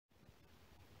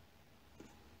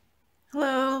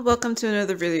Hello, welcome to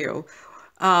another video.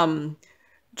 Um,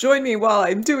 Join me while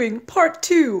I'm doing part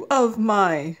 2 of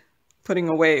my putting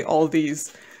away all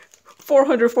these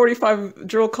 445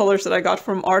 drill colors that I got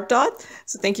from Art Dot.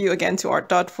 So thank you again to Art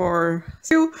Dot for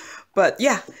you. But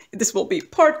yeah, this will be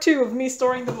part 2 of me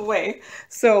storing them away.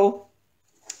 So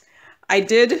I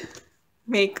did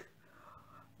make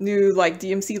new like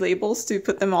DMC labels to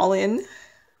put them all in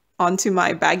onto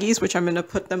my baggies, which I'm going to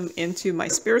put them into my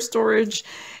spare storage.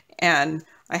 And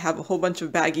I have a whole bunch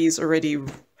of baggies already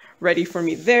ready for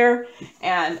me there.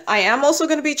 And I am also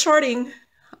going to be charting,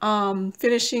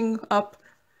 finishing up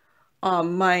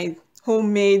my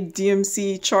homemade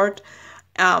DMC chart.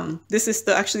 This is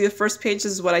actually the first page.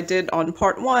 This is what I did on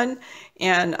part 1.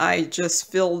 And I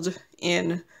just filled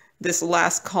in this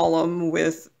last column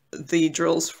with the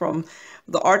drills from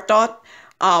the Art Dot,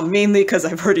 mainly because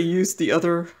I've already used the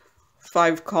other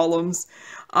 5 columns.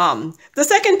 The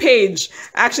second page,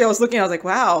 actually I was looking, I was like,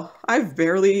 wow, I've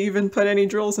barely even put any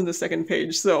drills in the second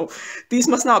page, so these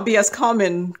must not be as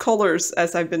common colors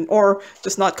as I've been, or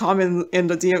just not common in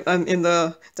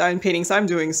the diamond paintings I'm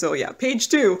doing. So yeah, page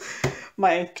 2,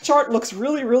 my chart looks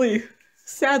really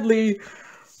sadly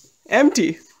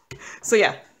empty. So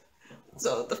yeah,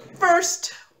 so the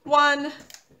first one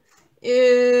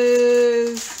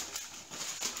is,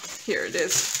 here it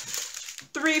is,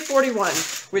 341,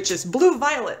 which is blue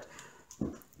violet.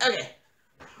 Okay,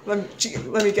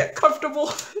 let me get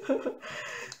comfortable.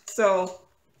 So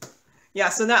yeah,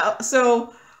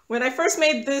 so when I first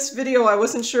made this video, I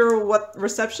wasn't sure what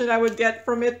reception I would get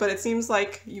from it, but it seems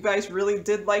like you guys really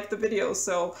did like the video.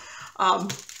 So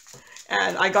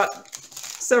and I got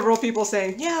several people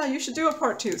saying, yeah, you should do a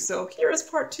part 2. So here is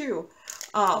part 2.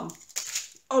 Oh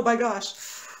my gosh,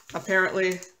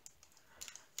 apparently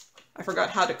I forgot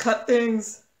how to cut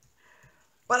things,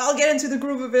 but I'll get into the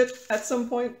groove of it at some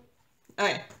point.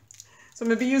 Alright, so I'm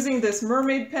going to be using this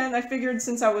mermaid pen. I figured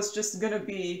since I was just going to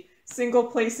be single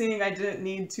placing, I didn't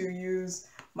need to use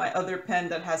my other pen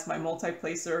that has my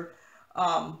multi-placer.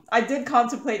 I did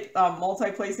contemplate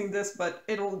multi-placing this, but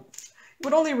it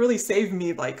would only really save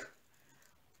me like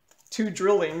 2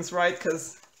 drillings, right?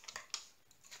 Because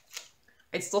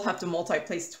I'd still have to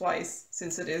multi-place twice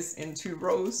since it is in 2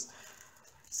 rows.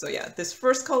 So yeah, this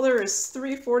first color is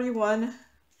 341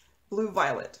 blue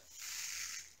violet.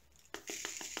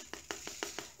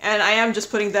 And I am just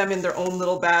putting them in their own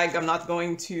little bag. I'm not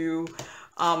going to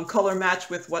color match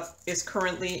with what is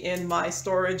currently in my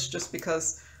storage, just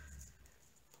because,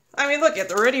 I mean, look,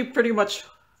 it already pretty much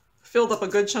filled up a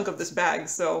good chunk of this bag.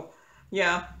 So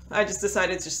yeah, I just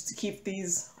decided just to keep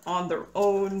these on their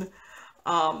own.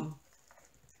 I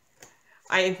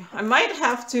might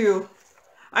have to,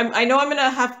 I know I'm gonna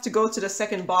have to go to the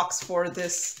second box for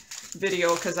this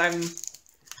video because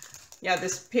yeah,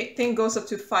 this thing goes up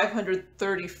to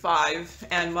 535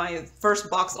 and my first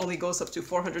box only goes up to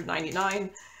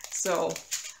 499. So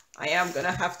I am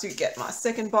gonna have to get my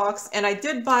second box, and I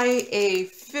did buy a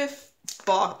 5th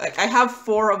box. Like, I have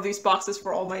 4 of these boxes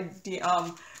for all my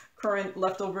current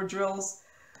leftover drills.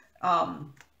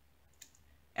 And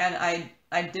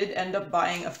I did end up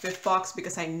buying a 5th box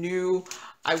because I knew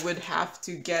I would have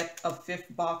to get a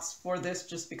 5th box for this,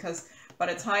 just because by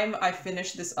the time I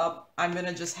finish this up, I'm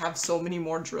gonna just have so many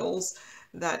more drills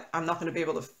that I'm not gonna be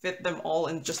able to fit them all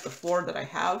in just the 4 that I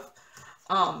have.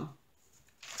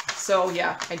 So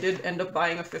yeah, I did end up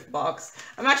buying a 5th box.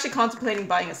 I'm actually contemplating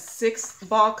buying a 6th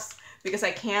box because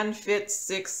I can fit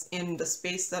 6 in the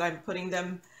space that I'm putting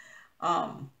them,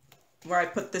 where I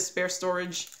put the spare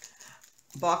storage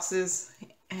boxes.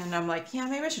 And I'm like, yeah,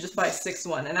 maybe I should just buy a 6th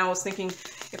one. And I was thinking,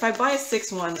 if I buy a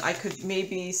 6th one, I could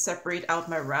maybe separate out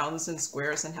my rounds and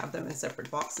squares and have them in separate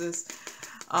boxes.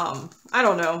 I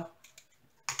don't know.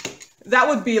 That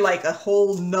would be like a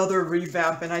whole nother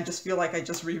revamp, and I just feel like I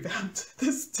just revamped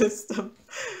this system.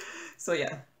 So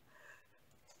yeah.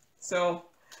 So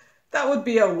that would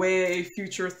be a way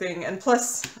future thing. And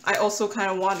plus, I also kind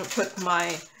of want to put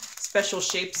my special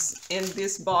shapes in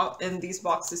these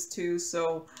boxes too.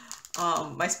 So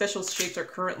my special shapes are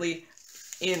currently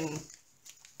in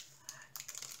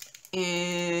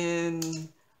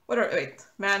wait,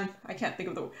 man, I can't think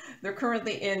of the word. They're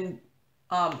currently in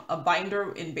a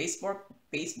binder in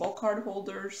baseball card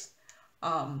holders.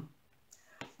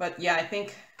 But yeah, I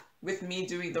think with me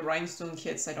doing the rhinestone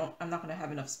kits, I'm not gonna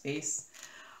have enough space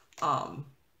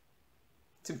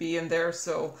to be in there.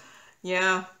 So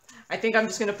yeah, I think I'm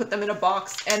just gonna put them in a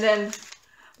box. And then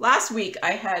last week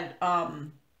I had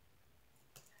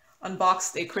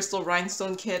unboxed a crystal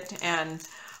rhinestone kit, and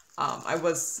I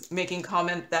was making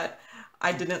comment that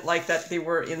I didn't like that they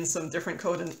were in some different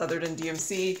code other than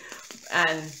DMC,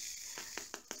 and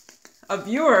a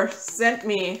viewer sent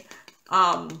me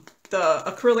the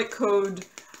acrylic code,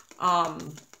 I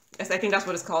think that's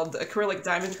what it's called, the acrylic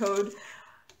diamond code,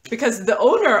 because the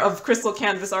owner of Crystal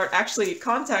Canvas Art actually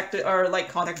left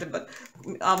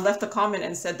a comment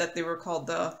and said that they were called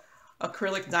the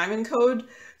acrylic diamond code.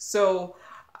 So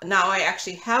now I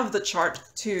actually have the chart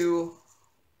to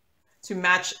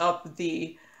match up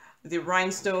the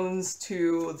rhinestones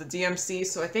to the DMC.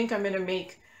 So I think I'm gonna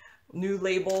make new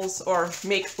labels, or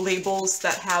make labels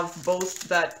that have both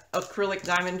that acrylic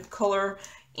diamond color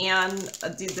and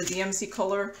the DMC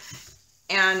color,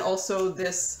 and also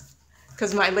this,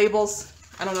 because my labels,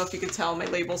 I don't know if you could tell, my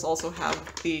labels also have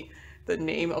the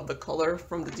name of the color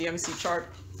from the DMC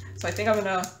chart. So I think I'm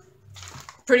gonna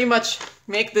pretty much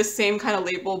make this same kind of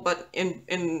label, but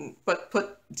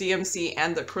put DMC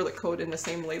and the acrylic code in the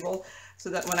same label, so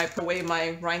that when I put away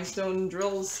my rhinestone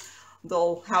drills,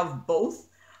 they'll have both.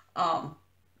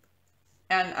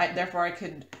 And therefore I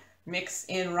could mix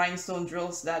in rhinestone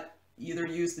drills that either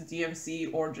use the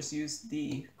DMC or just use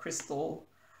the crystal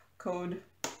code.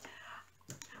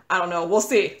 I don't know, we'll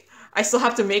see. I still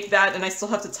have to make that, and I still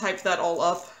have to type that all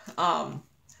up,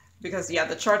 because yeah,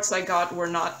 the charts I got were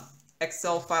not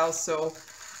Excel files, so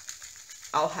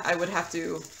I would have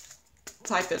to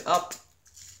type it up.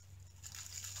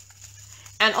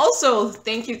 And also,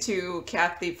 thank you to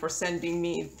Kathy for sending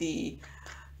me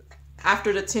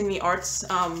after the Tin Me Arts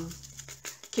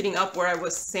kitting up, where I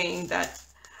was saying that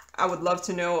I would love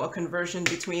to know a conversion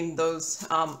between those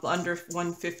under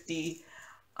 150,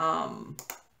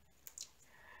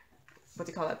 what do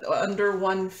you call that? Under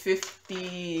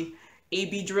 150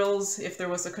 AB drills, if there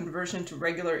was a conversion to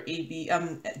regular AB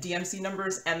DMC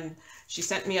numbers, and she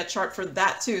sent me a chart for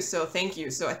that too, so thank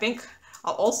you. So I think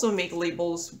I'll also make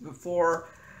labels for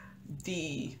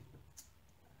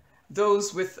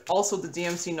those with also the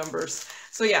DMC numbers.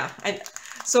 So yeah,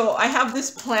 so I have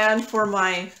this plan for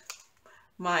my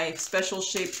special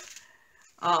shape,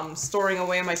 storing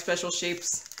away my special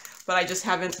shapes, but I just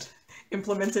haven't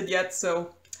implemented yet,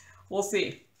 so we'll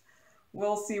see.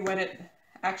 We'll see when it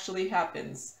actually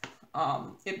happens.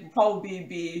 It will probably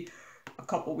be a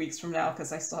couple weeks from now,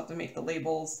 because I still have to make the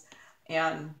labels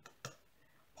and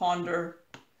ponder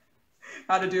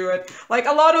how to do it. Like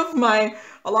a lot of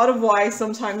why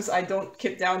sometimes I don't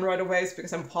kit down right away is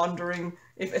because I'm pondering,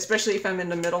 especially if I'm in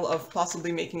the middle of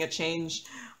possibly making a change.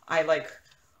 I like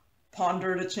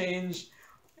ponder the change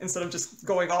instead of just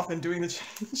going off and doing the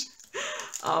change.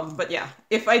 But yeah,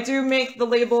 if I do make the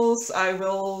labels, I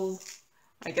will,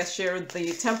 I guess, share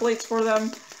the templates for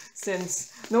them,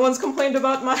 since no one's complained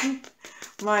about my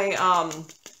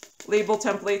label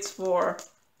templates for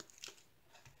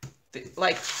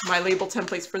my label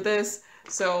templates for this.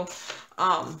 So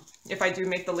if I do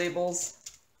make the labels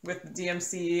with the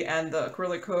DMC and the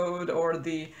acrylic code, or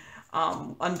the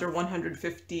under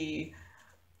 150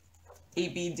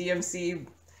 AB DMC,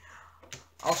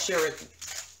 I'll share it.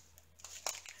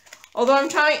 Although I'm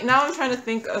trying to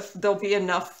think if there'll be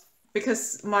enough,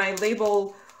 because my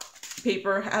label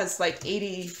paper has like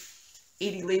 80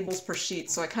 labels per sheet,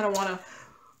 so I kind of want to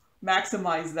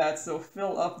maximize that, so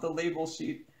fill up the label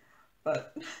sheet.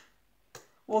 But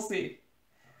we'll see.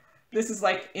 This is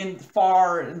like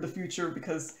far in the future,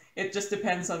 because it just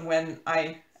depends on when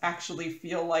I actually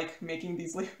feel like making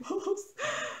these labels.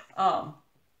 But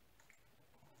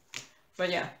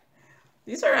yeah,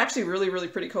 these are actually really, really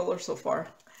pretty colors so far.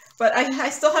 But I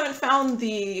still haven't found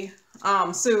the,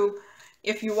 so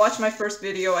if you watch my first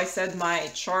video, I said my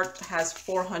chart has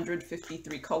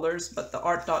 453 colors, but the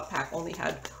art dot pack only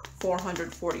had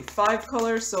 445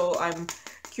 colors, so I'm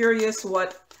curious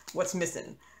what's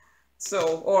missing.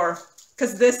 So, or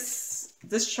because this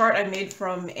chart I made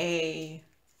from a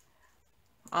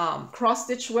cross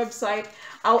stitch website.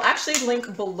 I'll actually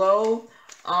link below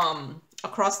a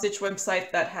cross stitch website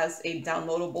that has a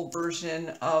downloadable version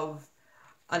of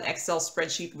an Excel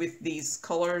spreadsheet with these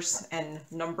colors and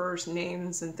numbers,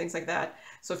 names, and things like that.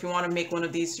 So if you want to make one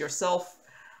of these yourself,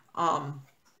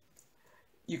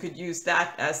 you could use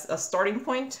that as a starting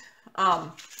point.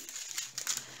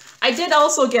 I did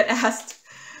also get asked,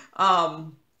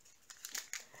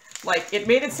 like, it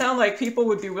made it sound like people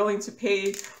would be willing to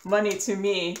pay money to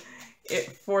me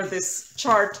for this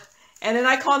chart, and then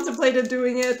I contemplated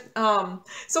doing it.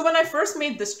 So when I first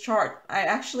made this chart, I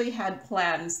actually had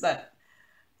plans that,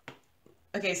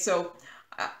 okay, so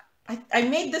I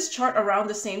made this chart around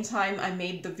the same time I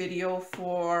made the video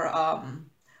for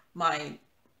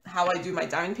how I do my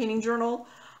diamond painting journal.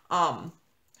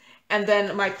 And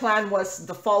then my plan was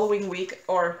the following week,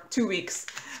 or 2 weeks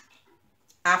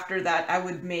after that, I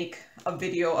would make a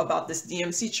video about this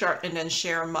DMC chart and then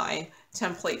share my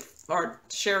template or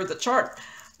share the chart,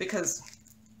 because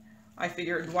I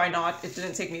figured why not? It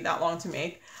didn't take me that long to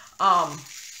make.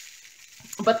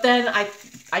 But then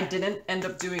I didn't end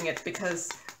up doing it because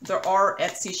there are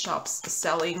Etsy shops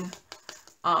selling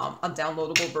a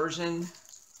downloadable version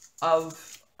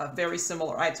of a very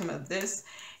similar item as this,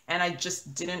 and I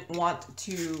just didn't want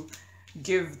to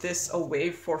give this away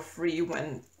for free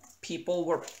when people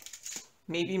were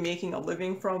maybe making a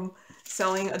living from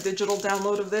selling a digital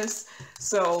download of this.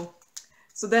 So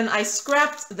then I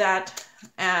scrapped that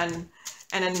and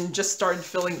then just started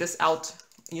filling this out,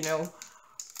 you know,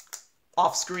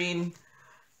 off screen.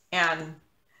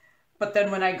 But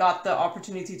then when I got the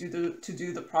opportunity to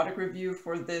do the product review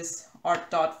for this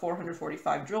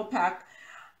Art.445 drill pack,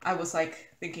 I was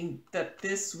like thinking that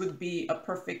this would be a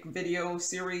perfect video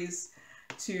series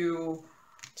to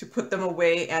put them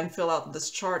away and fill out this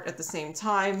chart at the same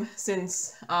time,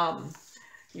 since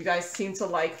you guys seem to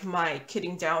like my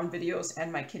kitting down videos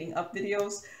and my kitting up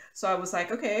videos. So I was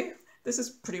like, okay, this is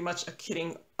pretty much a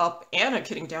kitting up and a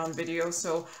kitting down video,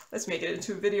 so let's make it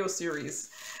into a video series.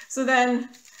 So then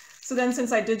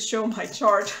since I did show my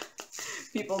chart,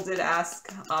 people did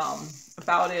ask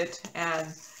about it, and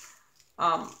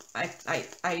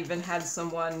I even had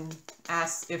someone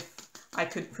ask if I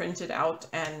could print it out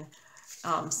and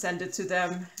send it to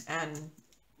them, and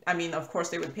I mean, of course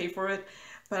they would pay for it,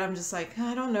 but I'm just like,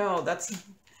 I don't know,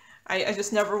 I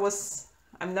just never was,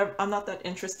 I'm not that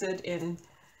interested in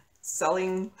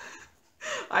selling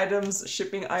items,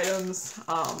 shipping items.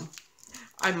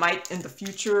 I might in the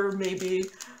future, maybe,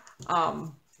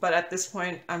 but at this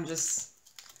point, I'm just,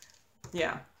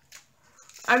 yeah,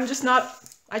 I just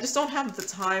don't have the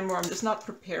time, or I'm just not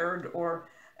prepared, or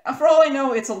for all I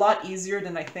know, it's a lot easier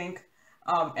than I think,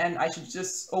 and I should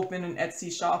just open an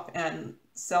Etsy shop and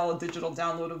sell a digital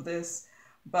download of this,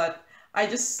 but I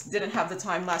just didn't have the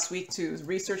time last week to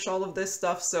research all of this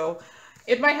stuff, so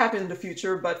it might happen in the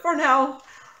future, but for now,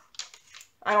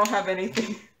 I don't have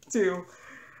anything to,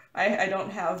 I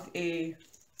don't have a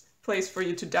place for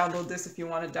you to download this if you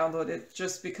want to download it,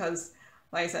 just because,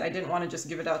 like I said, I didn't want to just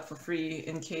give it out for free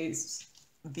in case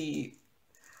the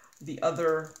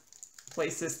other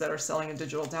places that are selling a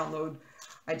digital download,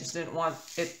 I just didn't want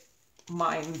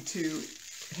mine to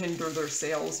hinder their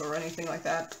sales or anything like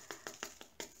that.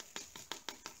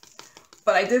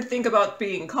 But I did think about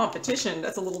being competition.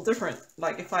 That's a little different.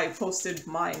 Like if I posted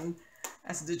mine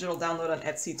as a digital download on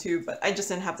Etsy too, but I just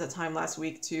didn't have the time last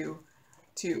week to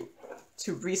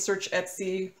research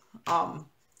Etsy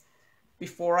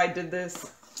before I did this.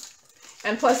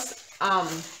 And plus,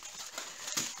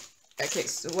 okay,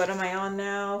 so what am I on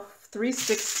now?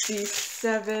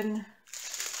 367.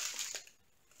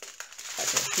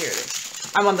 Okay, here it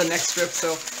is. I'm on the next strip,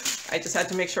 so I just had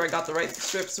to make sure I got the right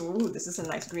strips. Ooh, this is a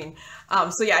nice green.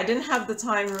 So yeah, I didn't have the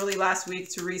time really last week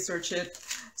to research it.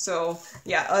 So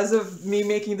yeah, as of me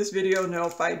making this video,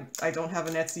 nope, I don't have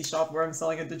an Etsy shop where I'm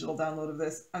selling a digital download of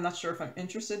this. I'm not sure if I'm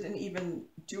interested in even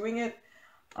doing it,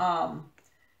 because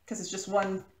it's just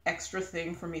one extra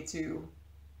thing for me to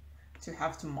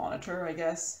have to monitor, I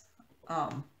guess.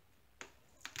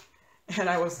 And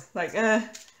I was like, I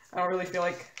don't really feel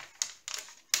like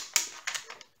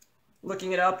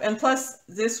looking it up. And plus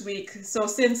this week, so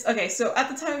at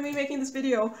the time of me making this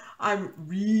video, I'm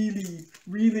really,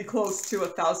 really close to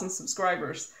 1,000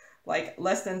 subscribers, like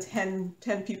less than 10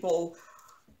 people,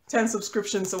 10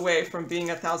 subscriptions away from being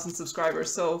 1,000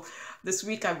 subscribers. So this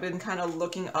week I've been kind of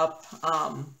looking up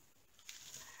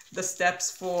the steps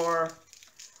for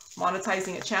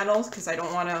monetizing a channel, because I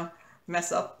don't want to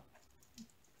mess up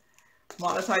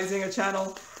monetizing a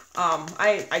channel.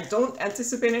 I don't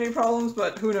anticipate any problems,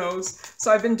 but who knows.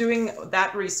 So I've been doing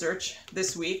that research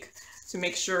this week to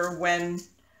make sure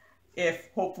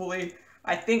hopefully,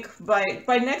 I think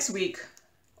by next week,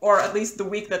 or at least the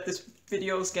week that this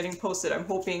video is getting posted, I'm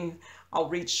hoping I'll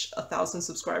reach 1,000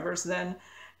 subscribers then.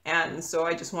 And so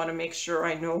I just want to make sure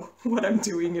I know what I'm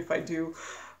doing if I do,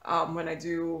 when I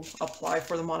do apply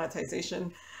for the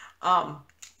monetization.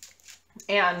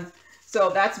 And so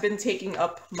that's been taking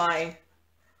up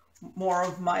more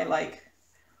of my like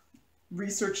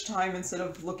research time, instead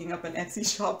of looking up an Etsy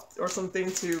shop or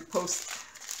something to post.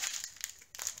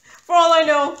 For all I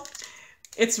know,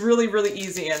 it's really, really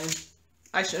easy, and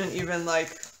I shouldn't even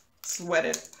like sweat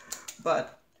it,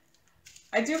 but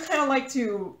I do kind of like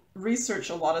to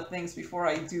research a lot of things before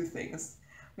I do things.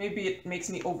 Maybe it makes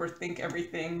me overthink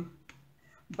everything,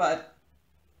 but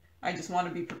I just want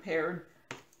to be prepared.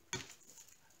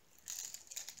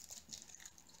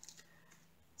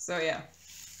 So yeah,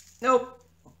 nope,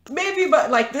 maybe,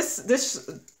 but like this,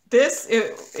 by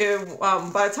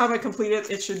the time I complete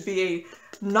it, it should be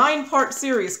 9-part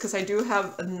series because I do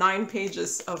have 9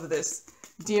 pages of this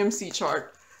DMC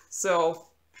chart. So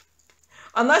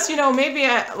unless, you know, maybe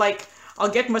I'll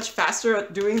get much faster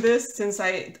at doing this, since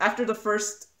after the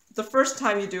first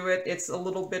time you do it, it's a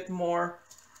little bit more.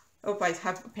 Oh, I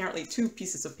have apparently 2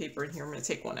 pieces of paper in here. I'm going to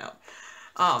take one out.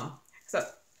 So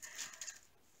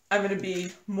I'm going to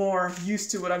be more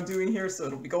used to what I'm doing here, so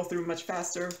it'll go through much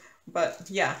faster. But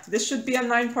yeah, this should be a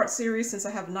 9-part series since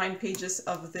I have 9 pages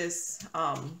of this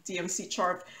DMC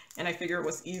chart, and I figure it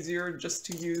was easier just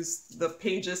to use the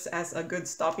pages as a good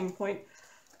stopping point.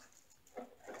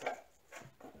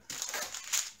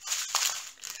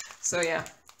 So yeah,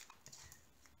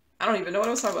 I don't even know what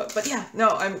I was talking about, but yeah,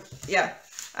 no,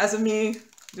 as of me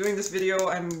doing this video,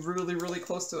 I'm really, really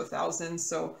close to 1,000,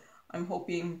 so I'm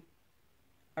hoping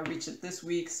I reach it this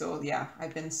week. So yeah,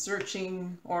 I've been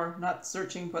searching, or not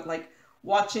searching, but like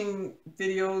watching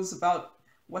videos about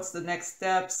what's the next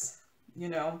steps, you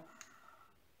know,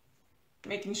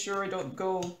 making sure I don't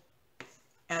go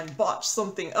and botch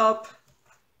something up.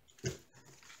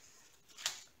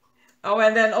 Oh,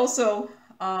 and then also,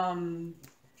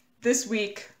 this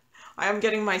week, I am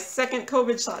getting my 2nd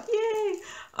COVID shot. Yay!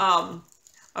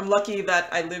 I'm lucky that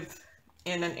I live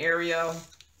in an area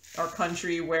or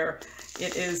country where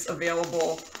it is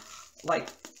available, like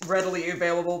readily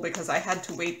available, because I had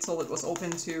to wait till it was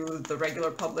open to the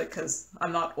regular public because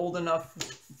I'm not old enough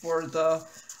for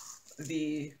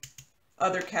the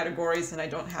other categories, and I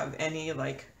don't have any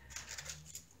like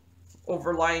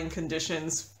overlying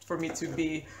conditions for me to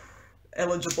be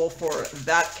eligible for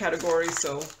that category,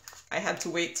 so I had to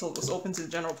wait till it was open to the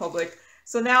general public.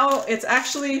 So now it's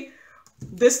actually,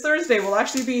 this Thursday will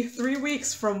actually be 3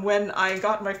 weeks from when I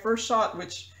got my first shot,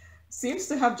 which seems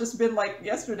to have just been like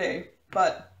yesterday,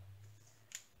 but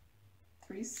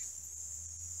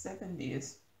 370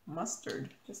 is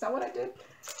mustard. Is that what I did?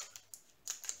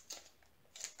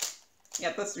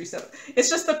 Yeah, that's 370. It's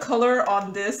just the color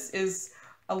on this is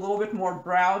a little bit more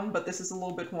brown, but this is a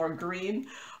little bit more green.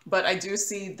 But I do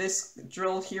see this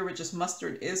drill here, which is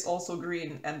mustard, is also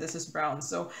green, and this is brown.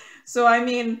 So I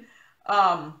mean,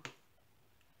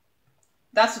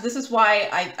 this is why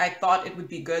I thought it would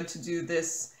be good to do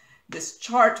this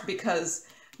chart, because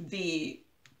the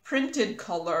printed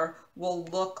color will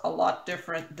look a lot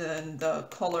different than the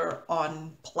color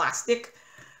on plastic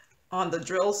on the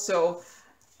drill. So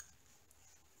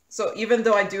even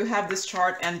though I do have this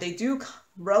chart and they do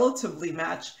relatively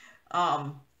match,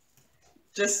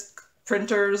 just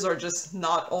printers are just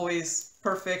not always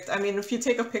perfect. I mean, if you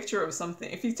take a picture of something,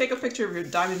 if you take a picture of your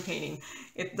diamond painting,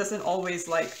 it doesn't always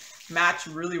like match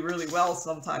really, really well.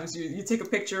 Sometimes you take a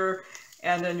picture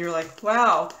and then you're like,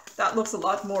 wow, that looks a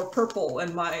lot more purple,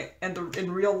 and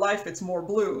in real life it's more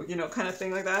blue, you know, kind of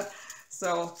thing like that.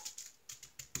 So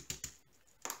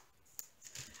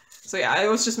yeah, I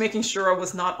was just making sure I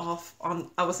was not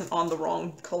I wasn't on the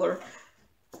wrong color.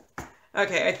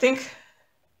 Okay, I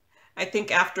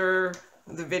think after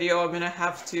the video I'm gonna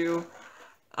have to,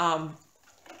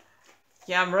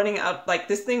 yeah, I'm running out, like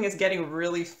this thing is getting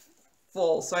really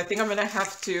full, so I think I'm gonna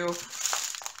have to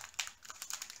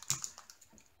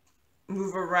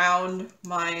move around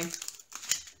my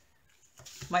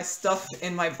stuff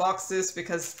in my boxes,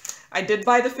 because I did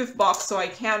buy the 5th box, so I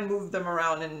can move them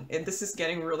around, and this is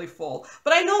getting really full.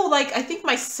 But I know, like, I think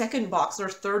my 2nd box or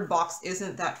 3rd box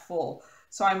isn't that full,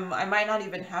 so I might not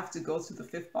even have to go through the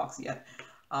 5th box yet,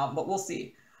 but we'll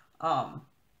see. But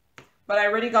I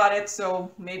already got it,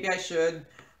 so maybe I should.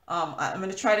 I'm going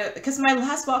to try to, because my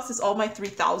last box is all my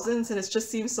 3000s, and it just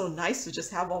seems so nice to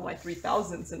just have all my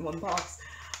 3000s in one box.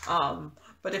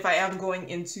 But if I am going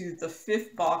into the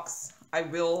 5th box, I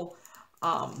will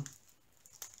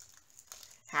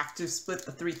have to split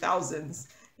the 3000s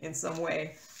in some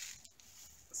way.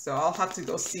 So I'll have to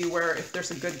go see if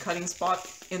there's a good cutting spot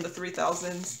in the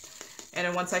 3000s. And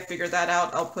then once I figure that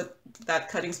out, I'll put that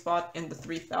cutting spot in the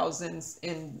 3000s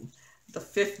in the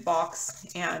 5th box,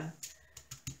 and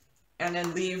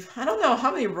then leave, I don't know,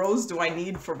 how many rows do I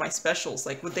need for my specials?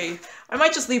 Like, I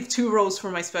might just leave 2 rows for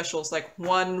my specials. Like,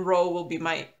 1 row will be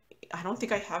I don't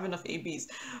think I have enough ABs,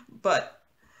 but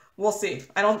we'll see.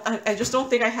 I just don't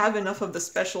think I have enough of the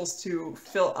specials to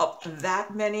fill up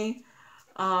that many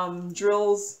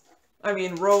rows.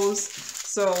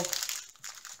 So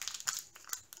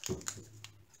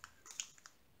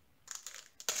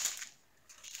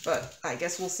but I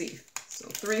guess we'll see. So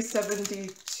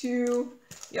 372.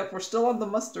 Yep, we're still on the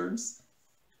mustards.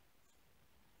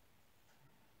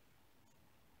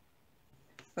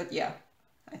 But yeah,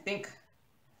 I think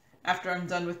after I'm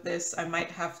done with this, I might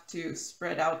have to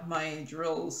spread out my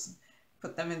drills,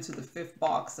 put them into the 5th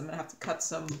box. I'm gonna have to cut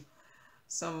some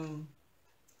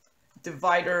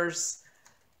dividers.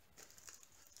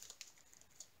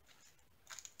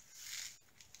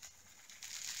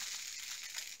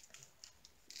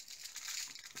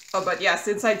 Oh, but yeah,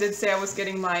 since I did say I was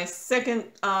getting my second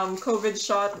COVID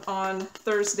shot on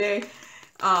Thursday,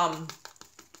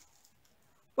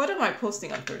 what am I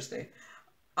posting on Thursday?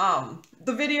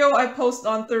 The video I post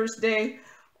on Thursday,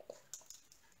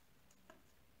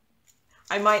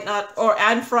 I might not,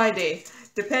 and Friday,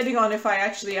 depending on if I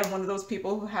actually am one of those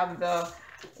people who have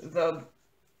the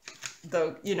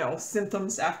you know,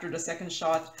 symptoms after the second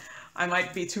shot. I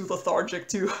might be too lethargic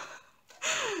to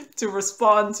to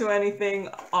respond to anything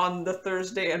on the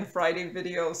Thursday and Friday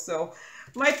videos, so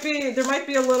there might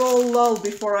be a little lull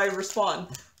before I respond.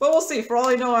 But we'll see. For all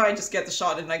I know, I just get the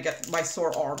shot and I get my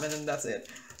sore arm, and then that's it.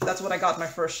 That's what I got my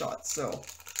first shot, so.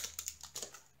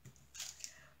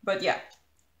 But yeah,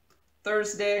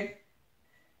 Thursday,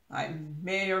 I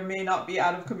may or may not be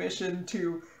out of commission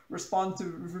to respond to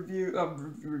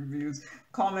reviews,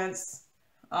 comments.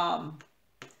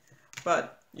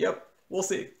 But yep, we'll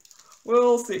see.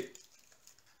 We'll see.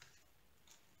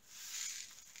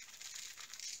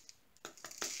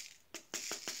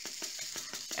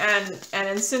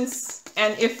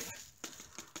 And if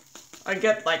I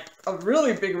get like a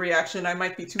really big reaction, I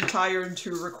might be too tired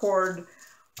to record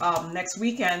next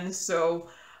weekend. So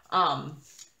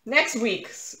next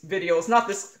week's videos, not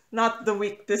this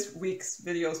week's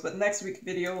videos, but next week's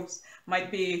videos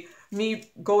might be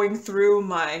me going through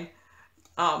my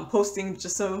posting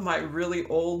just some of my really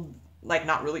old, like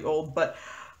not really old, but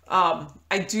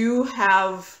I do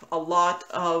have a lot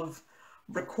of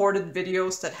recorded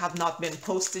videos that have not been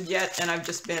posted yet, and I've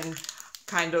just been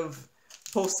kind of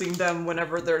posting them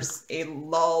whenever there's a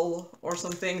lull or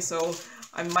something. So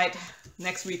I might,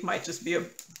 next week might just be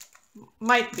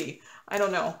I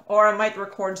don't know, or I might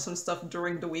record some stuff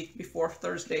during the week before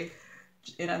Thursday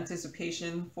in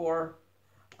anticipation for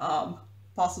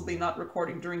possibly not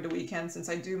recording during the weekend, since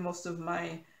I do most of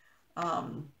my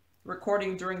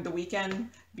recording during the weekend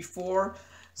before.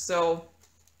 So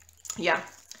yeah,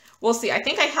 we'll see. I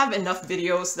think I have enough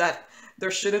videos that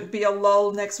there shouldn't be a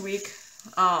lull next week.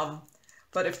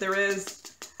 But if there is,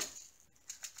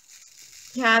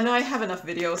 yeah, no, I have enough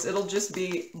videos. It'll just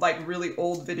be like really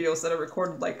old videos that I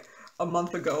recorded like a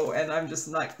month ago, and I'm just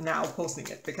like now posting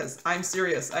it because I'm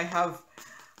serious. I have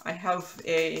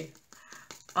a,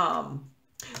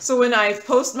 so when I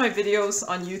post my videos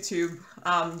on YouTube,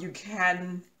 you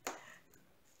can,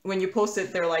 when you post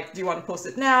it, they're like, do you want to post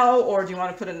it now, or do you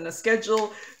want to put it in a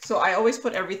schedule? So I always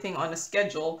put everything on a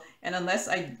schedule, and unless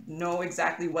I know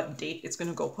exactly what date it's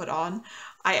going to go put on,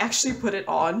 I actually put it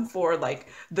on for like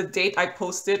the date I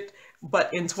posted,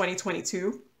 but in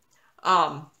 2022.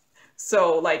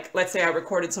 So like, let's say I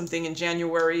recorded something in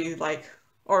January, like,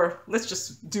 or let's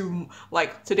just do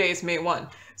like today is May 1.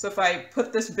 So if I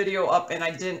put this video up and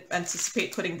I didn't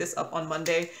anticipate putting this up on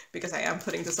Monday, because I am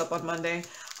putting this up on Monday,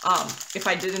 if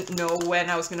I didn't know when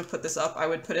I was going to put this up, I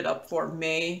would put it up for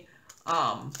May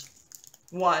 1,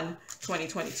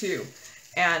 2022.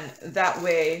 And that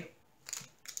way,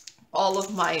 all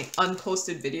of my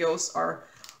unposted videos are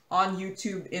on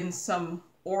YouTube in some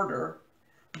order,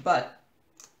 but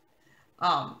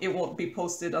it won't be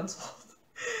posted until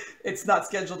it's not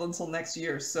scheduled until next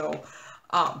year. So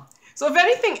so if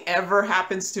anything ever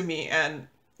happens to me and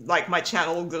like my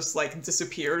channel just like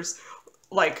disappears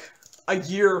like a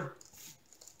year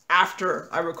after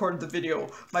I recorded the video,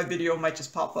 my video might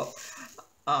just pop up.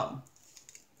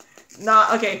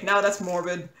 Okay, now that's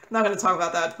morbid. I'm not gonna talk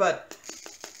about that, but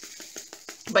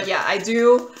yeah, I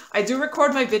do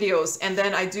record my videos, and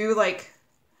then I do like,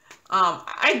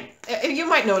 you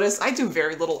might notice I do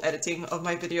very little editing of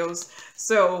my videos.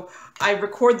 So I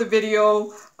record the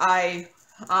video, I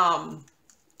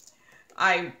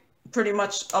pretty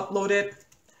much upload it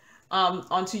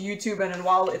onto YouTube, and then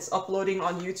while it's uploading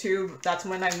on YouTube, that's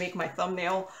when I make my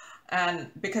thumbnail.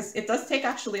 And because it does take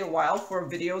actually a while for a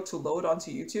video to load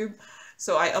onto YouTube,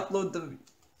 so I upload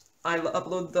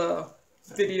the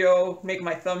video, make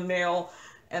my thumbnail,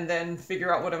 and then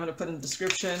figure out what I'm going to put in the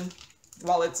description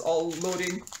while it's all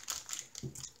loading.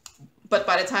 But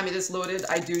by the time it is loaded,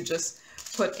 I do just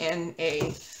put in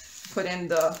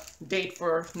the date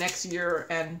for next year,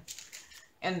 and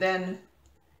then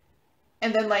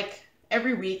like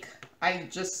every week I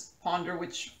just ponder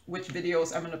which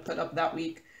videos I'm going to put up that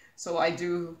week. So I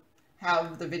do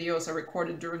have the videos I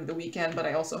recorded during the weekend, but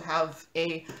I also have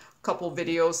a couple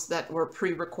videos that were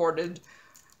pre-recorded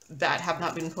that have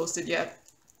not been posted yet,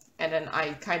 and then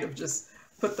I kind of just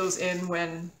put those in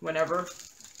whenever.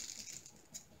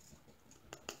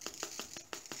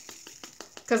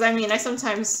 Because I mean, I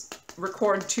sometimes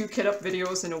record 2 kit up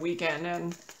videos in a weekend,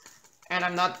 and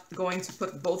I'm not going to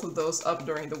put both of those up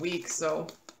during the week, so...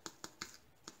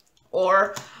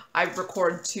 Or I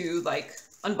record 2, like,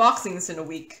 unboxings in a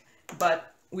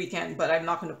weekend, but I'm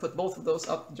not going to put both of those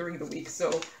up during the week,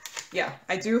 so... Yeah,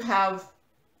 I do have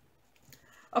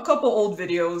a couple old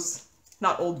videos,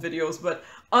 not old videos, but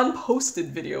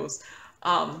unposted videos.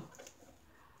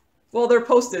 Well, they're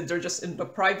posted, they're just in the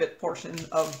private portion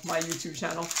of my YouTube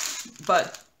channel,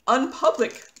 but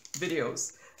unpublic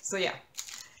videos. So yeah,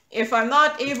 if I'm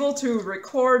not able to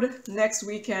record next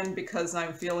weekend because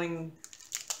I'm feeling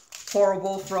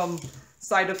horrible from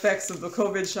side effects of the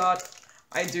COVID shot,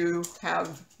 I do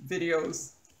have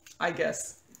videos, I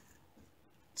guess,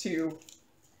 to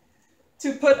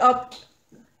put up,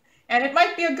 and it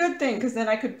might be a good thing because then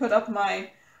I could put up my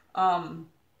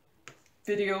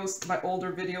videos, my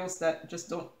older videos that just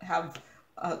don't have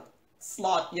a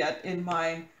slot yet in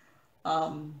my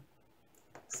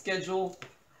schedule.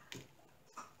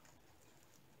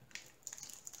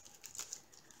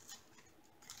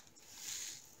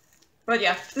 But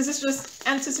yeah, this is just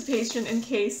anticipation in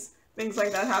case things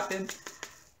like that happen.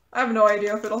 I have no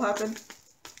idea if it'll happen.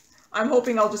 I'm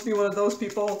hoping I'll just be one of those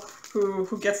people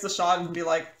who gets the shot and be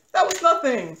like, that was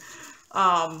nothing.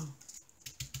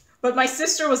 But my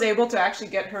sister was able to actually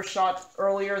get her shot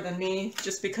earlier than me,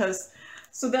 just because,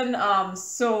 so then,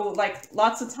 so like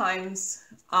lots of times,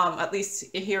 at least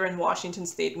here in Washington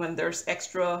State, when there's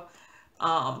extra,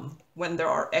 when there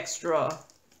are extra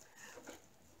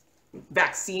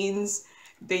vaccines,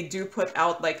 they do put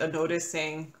out like a notice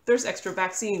saying, there's extra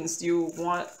vaccines, do you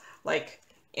want, like,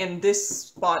 in this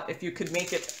spot, if you could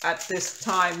make it at this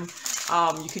time,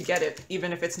 you could get it,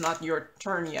 even if it's not your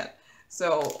turn yet.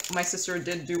 So my sister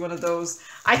did do one of those.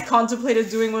 I contemplated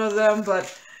doing one of them,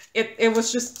 but it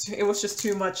was just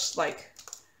too much, like,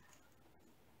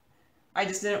 I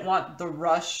just didn't want the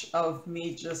rush of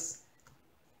me just,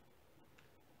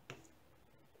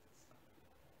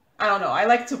 I don't know, I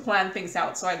like to plan things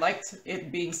out, so I liked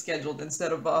it being scheduled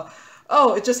instead of,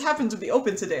 oh, it just happened to be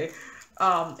open today.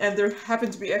 And there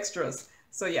happened to be extras.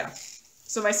 So yeah.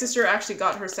 So my sister actually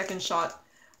got her second shot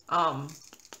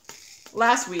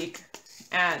last week,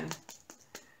 and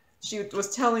she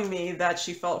was telling me that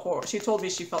she felt horrible. She told me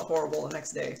she felt horrible the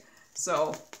next day.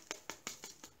 So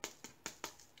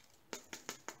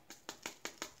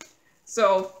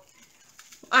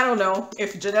I don't know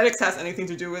if genetics has anything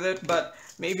to do with it, but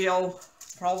maybe I'll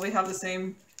probably have the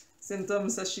same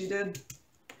symptoms as she did.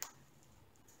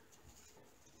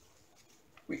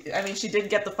 I mean, she did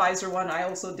get the Pfizer one, I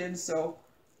also did, so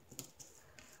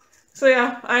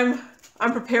yeah, I'm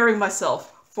preparing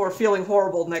myself for feeling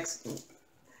horrible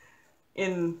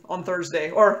on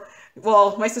Thursday, or,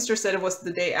 well, my sister said it was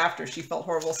the day after she felt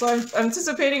horrible, so I'm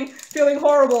anticipating feeling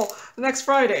horrible next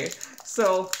Friday.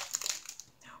 So,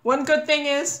 one good thing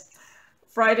is,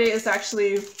 Friday is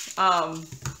actually,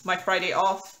 my Friday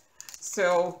off,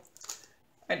 so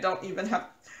I don't even have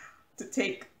to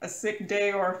take a sick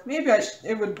day, or maybe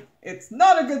it's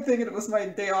not a good thing it was my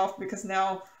day off, because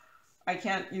now I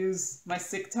can't use my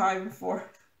sick time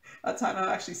for a time I'm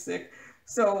actually sick.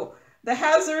 So the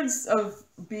hazards of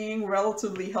being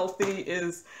relatively healthy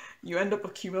is you end up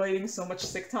accumulating so much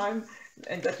sick time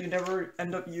and that you never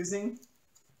end up using.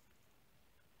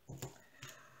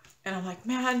 And I'm like,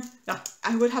 man, no,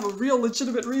 I would have a real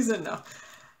legitimate reason. No,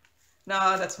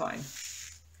 that's fine.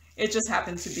 It just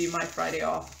happened to be my Friday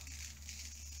off.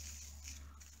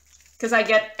 Because I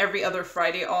get every other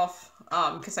Friday off,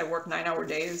 because I work 9-hour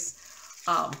days.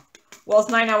 Well, it's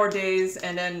 9-hour days,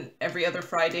 and then every other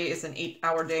Friday is an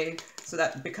 8-hour day, so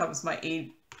that becomes my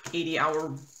 80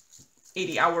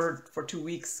 hour for 2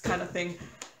 weeks kind of thing.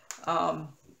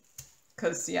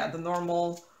 Because, yeah, the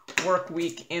normal work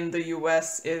week in the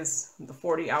US is the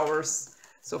 40 hours,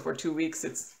 so for 2 weeks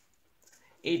it's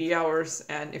 80 hours,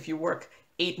 and if you work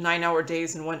 8 9-hour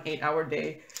days and 1 8-hour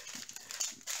day,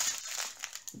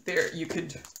 there you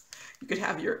could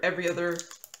have your every other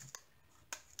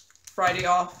Friday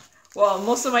off. Well,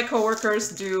 most of my coworkers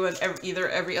do either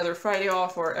every other Friday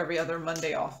off or every other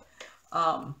Monday off.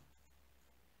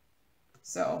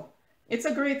 So it's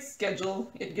a great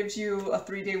schedule. It gives you a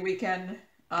 3-day weekend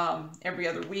every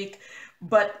other week.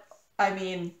 But I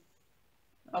mean,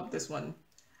 this one,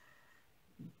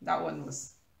 that one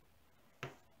was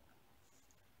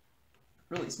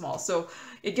really small. So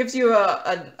it gives you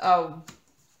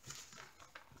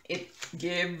it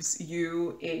gives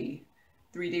you a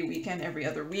 3-day weekend every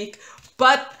other week,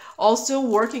 but also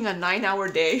working a 9-hour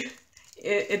day,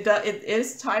 it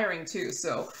is tiring too.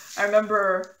 So I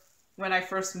remember when I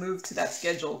first moved to that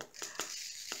schedule,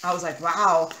 I was like,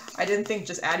 wow, I didn't think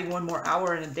just adding 1 more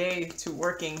hour in a day to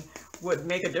working would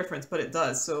make a difference, but it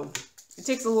does. So it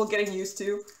takes a little getting used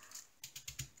to,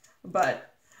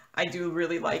 but I do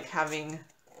really like having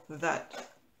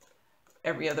that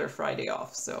every other Friday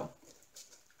off. So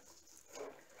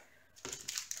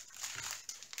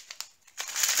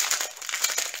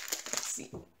let's see.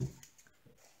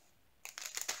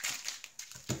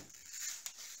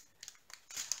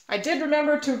 I did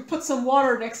remember to put some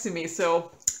water next to me, so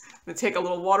I'm gonna take a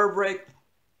little water break.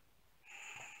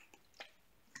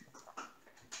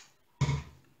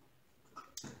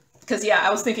 Because yeah, I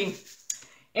was thinking,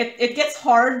 it gets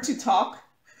hard to talk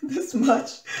this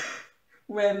much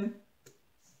when,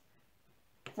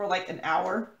 for like an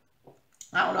hour.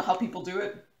 I don't know how people do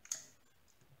it.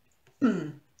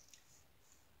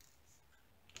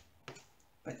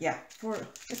 But yeah,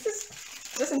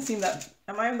 this doesn't seem that,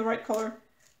 am I in the right color?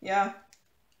 Yeah,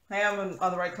 I am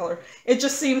on the right color. It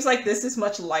just seems like this is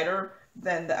much lighter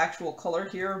than the actual color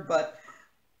here, but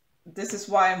this is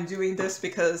why I'm doing this,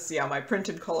 because yeah, my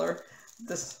printed color,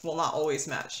 this will not always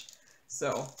match.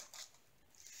 So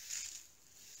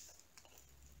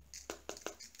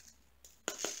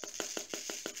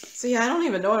yeah, I don't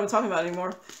even know what I'm talking about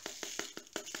anymore.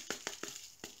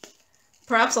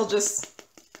 Perhaps I'll just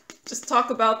talk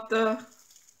about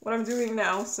what I'm doing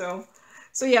now. So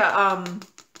yeah,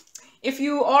 if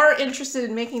you are interested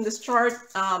in making this chart,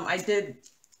 I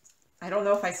don't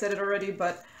know if I said it already,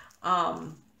 but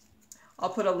I'll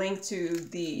put a link to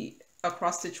the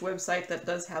Across-Stitch website that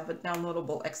does have a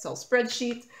downloadable Excel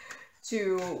spreadsheet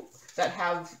that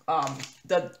have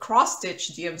the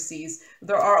cross-stitch DMCs.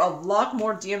 There are a lot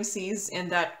more DMCs in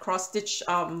that cross-stitch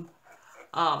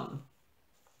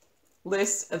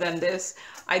list than this.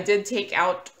 I did take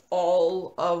out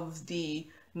all of the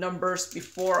numbers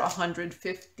before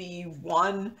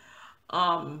 151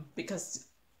 because,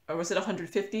 or was it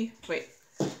 150? Wait.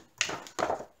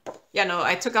 Yeah, no,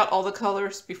 I took out all the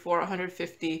colors before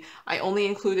 150. I only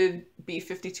included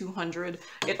B5200.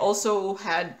 It also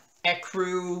had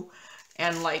ecru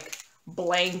and like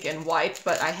blank and white,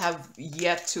 but I have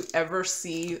yet to ever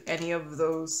see any of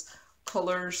those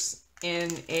colors in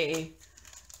any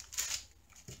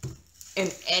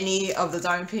of the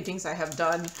diamond paintings I have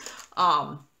done.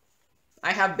 I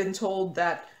have been told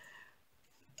that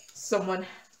someone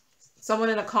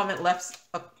in a comment left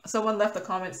a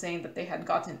comment saying that they had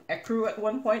gotten ecru at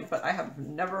one point, but I have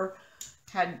never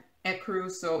had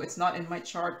ecru, so it's not in my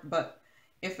chart. But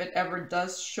if it ever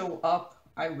does show up,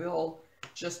 I will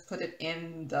just put it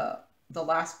in the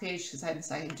last page,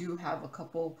 because I do have a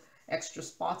couple extra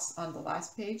spots on the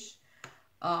last page.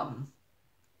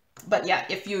 But yeah,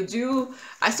 if you do,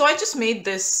 so I just made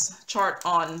this chart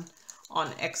on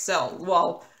Excel.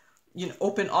 Well, you know,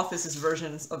 Open Office's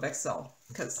versions of Excel,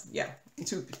 because yeah,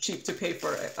 too cheap to pay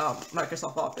for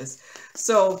Microsoft Office.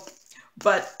 So,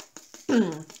 but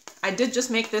I did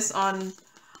just make this on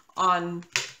a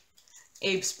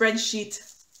spreadsheet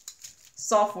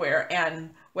software,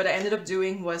 and what I ended up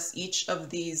doing was each of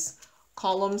these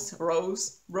columns,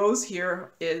 rows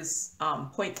here is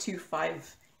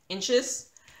 0.25 inches.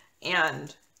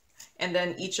 And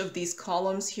then each of these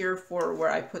columns here for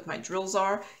where I put my drills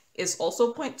are is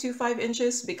also 0.25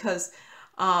 inches, because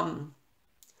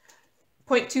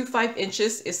 0.25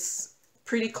 inches is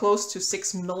pretty close to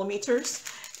 6 millimeters,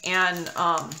 and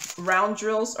round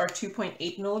drills are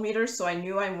 2.8 millimeters, so I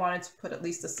knew I wanted to put at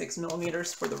least a 6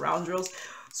 millimeters for the round drills.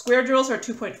 Square drills are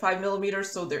 2.5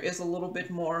 millimeters, so there is a little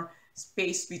bit more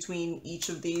space between each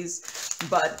of these,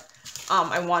 but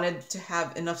I wanted to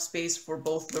have enough space for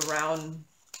both the round,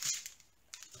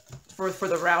 for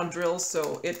the round drills,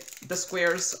 so the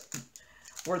squares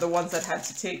were the ones that had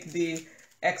to take the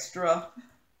extra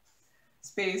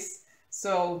space.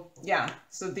 So yeah,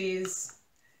 so these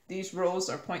rows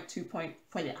are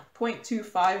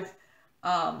 0.25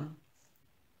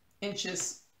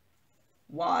 inches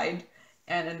wide,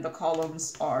 and then the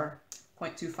columns are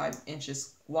 0.25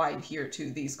 inches wide here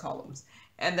to these columns.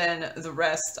 And then the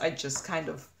rest, I just kind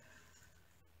of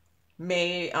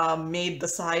made the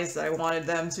size that I wanted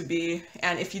them to be.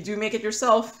 And if you do make it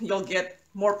yourself, you'll get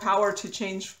more power to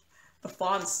change the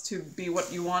fonts to be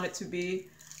what you want it to be.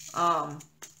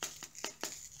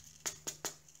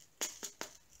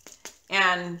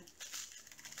 And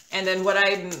then what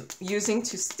I'm using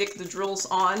to stick the drills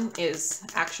on is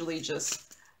actually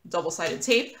just double-sided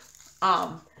tape.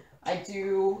 I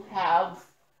do have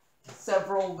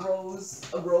several rolls,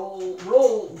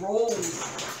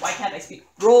 why can't I speak?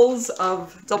 Rolls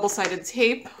of double-sided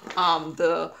tape.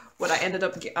 What I ended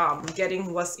up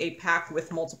getting was a pack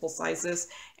with multiple sizes,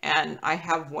 and I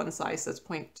have one size that's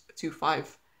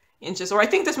 0.25 inches, or I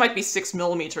think this might be 6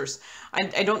 millimeters.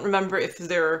 I don't remember if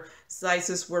their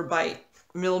sizes were by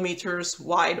millimeters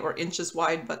wide or inches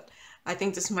wide, but I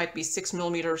think this might be 6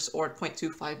 millimeters or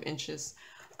 0.25 inches,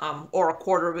 or a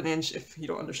quarter of an inch if you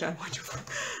don't understand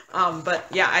 0.25. But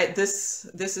yeah, this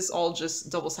is all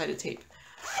just double-sided tape.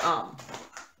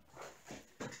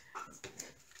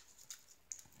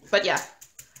 But yeah,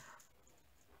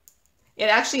 it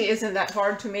actually isn't that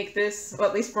hard to make this. Well,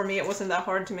 at least for me, it wasn't that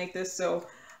hard to make this. So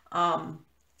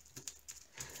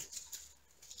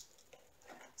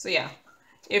yeah,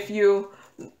 if you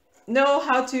know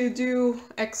how to do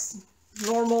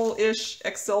normal-ish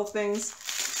Excel things,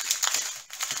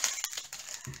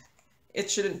 it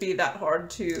shouldn't be that hard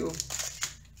to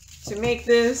make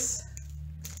this.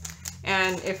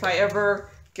 And if I ever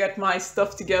get my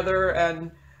stuff together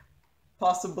and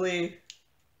possibly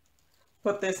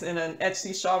put this in an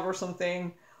Etsy shop or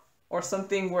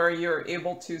something where you're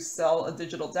able to sell a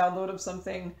digital download of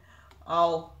something,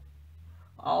 I'll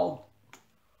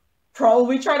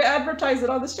probably try to advertise it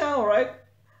on this channel, right?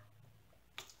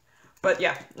 But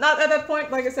yeah, not at that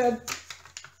point, like I said.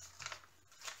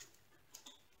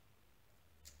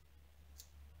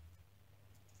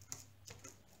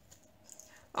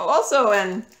 Oh, also,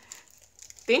 and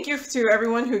thank you to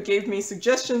everyone who gave me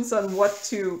suggestions on what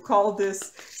to call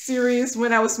this series.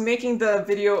 When I was making the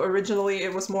video originally,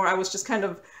 it was more, I was just kind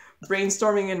of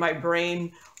brainstorming in my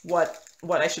brain what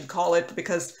I should call it,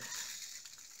 because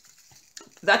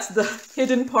that's the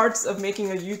hidden parts of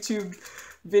making a YouTube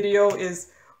video,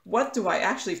 is what do I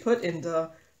actually put in the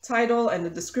title and the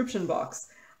description box.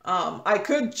 I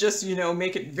could just, you know,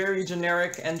 make it very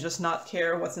generic and just not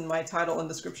care what's in my title and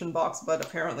description box, but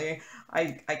apparently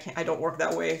I don't work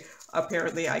that way.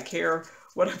 Apparently I care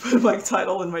what I put in my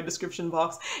title and my description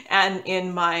box and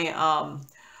in my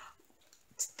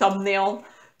thumbnail.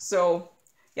 So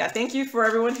yeah, thank you for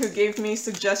everyone who gave me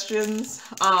suggestions.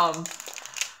 I'm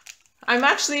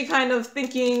actually kind of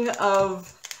thinking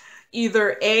of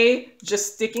either A,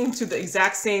 just sticking to the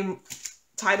exact same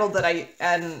title that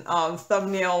and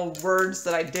thumbnail words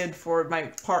that I did for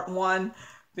my part 1,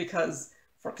 because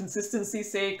for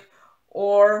consistency's sake,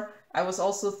 or I was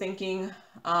also thinking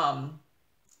of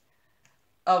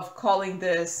calling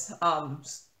this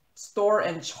Store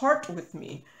and Chart with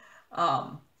Me.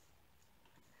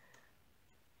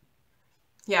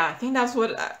 Yeah, I think that's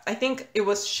what, I think it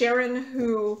was Sharon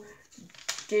who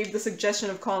gave the suggestion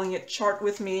of calling it Chart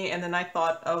with Me, and then I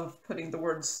thought of putting the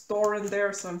word store in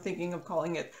there, so I'm thinking of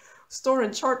calling it Store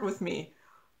and Chart with Me.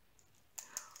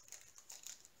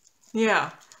 Yeah,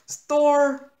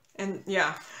 store and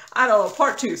yeah, I don't know,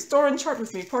 part 2, Store and Chart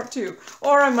with Me, part 2.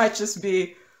 Or I might just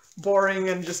be boring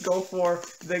and just go for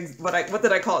the, what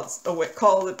did I call it?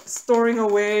 Call it Storing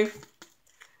Away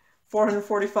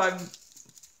 445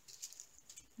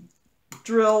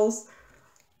 Drills,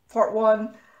 part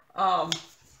 1.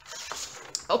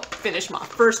 I'll finish my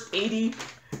first 80.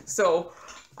 So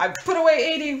I put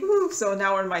away 80, woo! So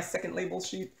now we're in my second label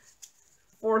sheet.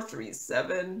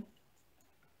 437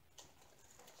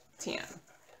 10.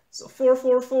 So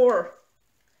 444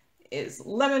 is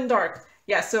Lemon Dark.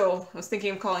 Yeah, so I was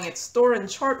thinking of calling it Store and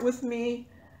Chart with Me.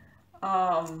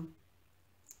 Part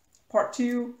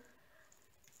 2.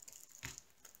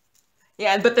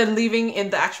 Yeah, but then leaving in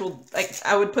the actual, like,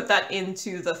 I would put that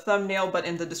into the thumbnail, but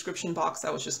in the description box, I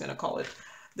was just gonna call it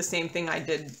the same thing I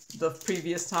did the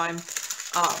previous time.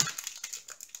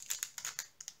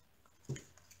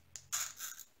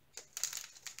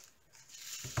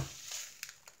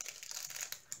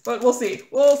 But we'll see.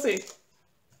 We'll see.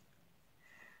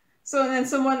 So, and then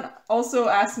someone also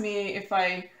asked me if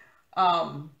I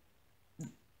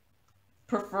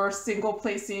prefer single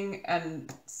placing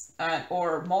and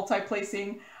or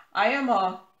multi-placing. I'm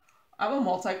a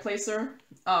multi-placer,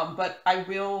 but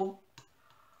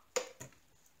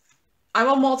I'm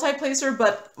a multi-placer,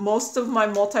 but most of my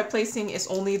multi-placing is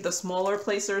only the smaller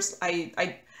placers.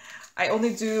 I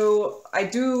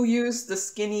do use the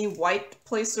skinny white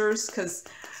placers because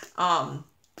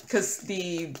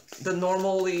the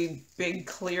normally big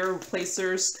clear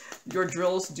placers, your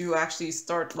drills do actually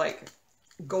start like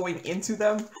going into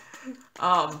them,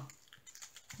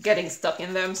 getting stuck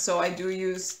in them. So I do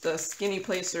use the skinny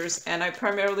placers, and I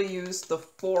primarily use the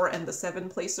 4 and the 7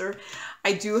 placer.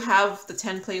 I do have the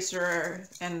 10 placer,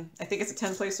 and I think it's a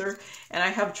 10 placer, and I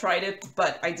have tried it,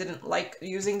 but I didn't like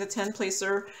using the 10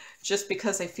 placer just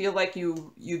because I feel like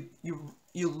you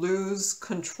lose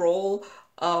control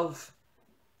of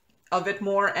it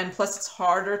more, and plus it's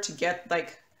harder to get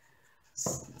like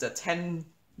the 10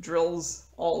 drills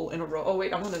all in a row. Oh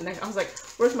wait, I'm on the next. I was like,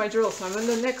 where's my drill? So I'm on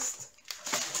the next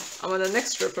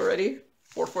strip already,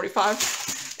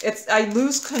 445, I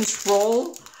lose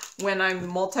control when I'm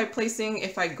multi-placing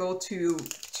if I go too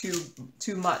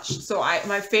much. So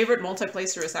my favorite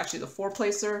multi-placer is actually the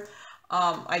 4-placer.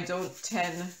 I don't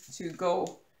tend to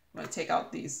go, I'm going to take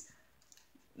out these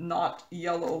not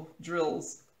yellow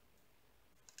drills.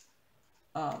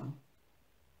 Wow,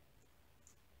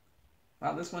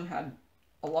 this one had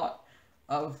a lot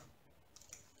of,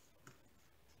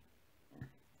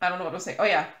 I don't know what to say. Oh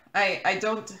yeah, I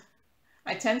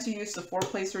tend to use the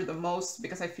 4-placer the most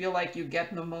because I feel like you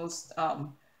get the most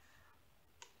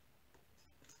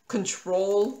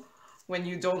control when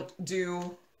you don't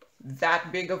do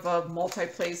that big of a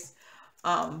multi-place.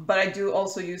 But I do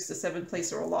also use the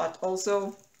 7-placer a lot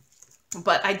also.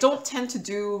 But I don't tend to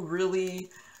do really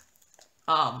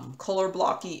color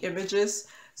blocky images.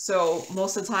 So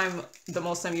most of the time, the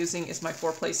most I'm using is my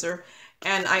 4-placer.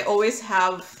 And I always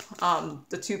have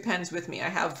the 2 pens with me. I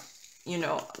have, you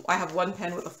know, I have 1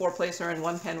 pen with a 4-placer and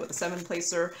 1 pen with a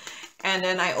 7-placer. And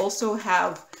then I also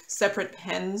have separate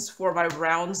pens for my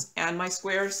rounds and my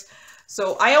squares.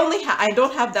 So I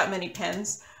don't have that many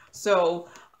pens. So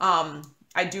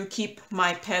I do keep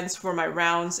my pens for my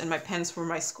rounds and my pens for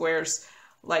my squares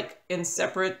like in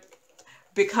separate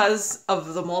because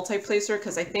of the multi-placer.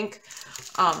 Because I think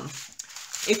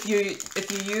if you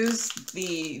use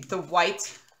the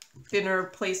white thinner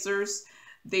placers,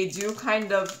 they do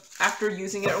kind of, after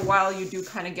using it a while, you do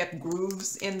kind of get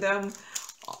grooves in them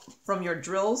from your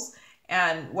drills.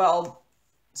 And well,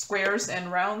 squares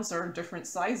and rounds are different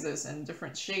sizes and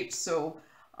different shapes, so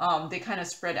they kind of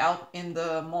spread out in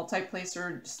the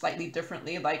multi-placer slightly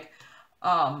differently. Like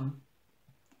in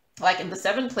the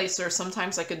 7-placer,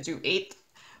 sometimes I could do 8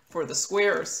 for the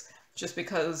squares, just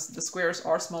because the squares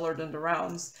are smaller than the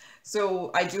rounds.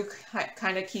 So I do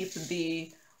kind of keep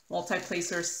the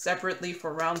multi-placers separately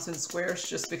for rounds and squares,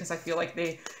 just because I feel like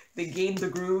they gain the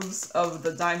grooves of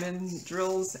the diamond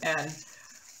drills, and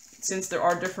since there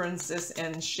are differences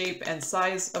in shape and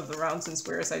size of the rounds and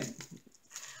squares,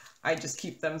 I just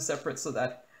keep them separate so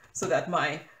that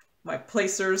my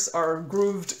placers are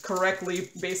grooved correctly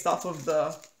based off of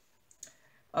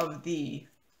the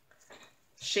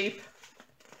shape.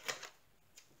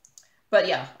 But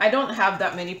yeah, I don't have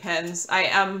that many pens. I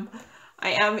am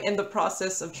in the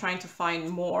process of trying to find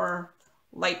more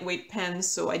lightweight pens,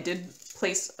 so I did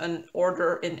place an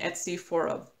order in Etsy for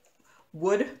a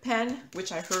wood pen,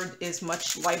 which I heard is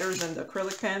much lighter than the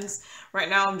acrylic pens. Right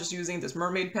now I'm just using this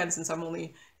mermaid pen since I'm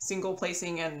only single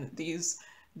placing, and these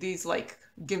like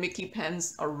gimmicky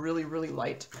pens are really, really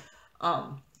light.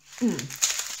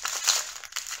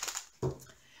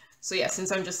 So yeah,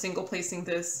 since I'm just single placing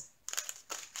this,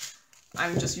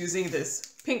 I'm just using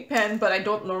this pink pen, but I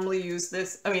don't normally use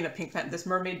this, I mean a pink pen, this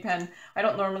mermaid pen. I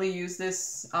don't normally use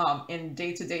this in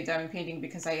day-to-day diamond painting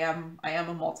because I am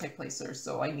a multi-placer,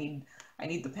 so I need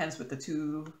the pens with the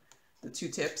two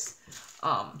tips.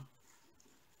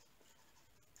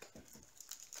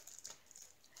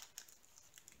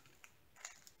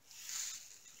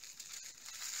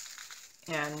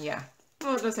 And yeah,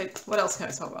 what else can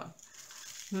I talk about?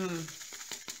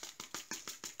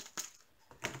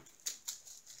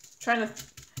 Trying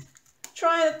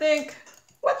to think,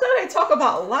 what did I talk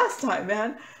about last time,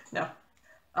 man? No.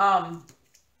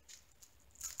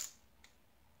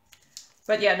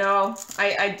 But yeah, no,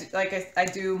 I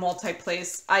do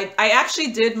multi-place. I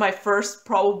actually did my first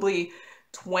probably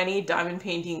 20 diamond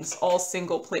paintings all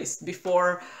single place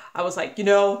before I was like, you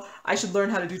know, I should learn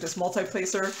how to do this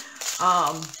multi-placer.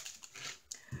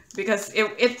 Because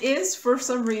it is, for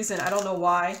some reason, I don't know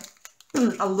why,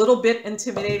 a little bit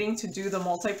intimidating to do the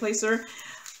multi-placer.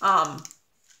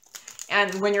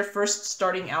 And when you're first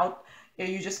starting out,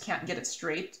 you just can't get it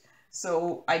straight.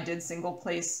 So I did single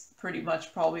place pretty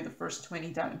much probably the first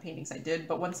 20 diamond paintings I did.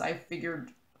 But once I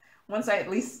at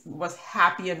least was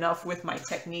happy enough with my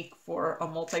technique for a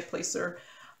multi-placer,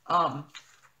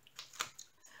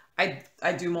 I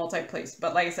do multi-place.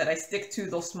 But like I said, I stick to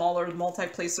those smaller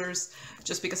multi-placers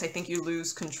just because I think you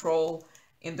lose control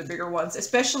in the bigger ones,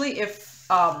 especially if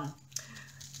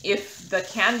the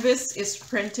canvas is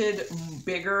printed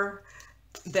bigger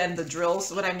than the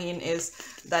drills. What I mean is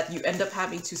that you end up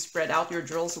having to spread out your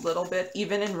drills a little bit.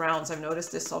 Even in rounds, I've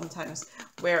noticed this sometimes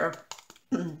where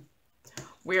the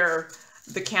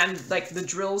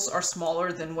drills are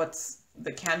smaller than what's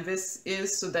the canvas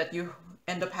is, so that you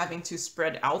end up having to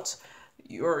spread out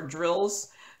your drills.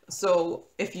 So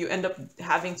if you end up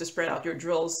having to spread out your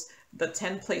drills, the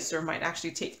 10-placer might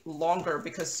actually take longer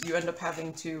because you end up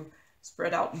having to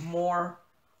spread out more.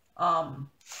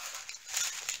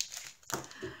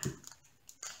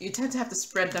 You tend to have to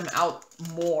spread them out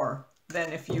more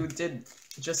than if you did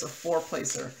just a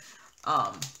 4-placer.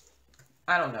 I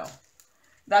don't know.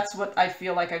 That's what I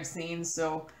feel like I've seen,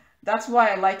 so that's why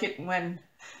I like it when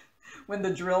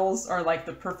the drills are like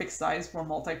the perfect size for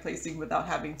multi-placing without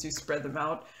having to spread them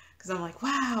out. Because I'm like,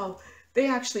 wow, they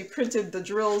actually printed the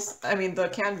drills, I mean the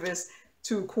canvas,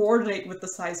 to coordinate with the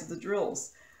size of the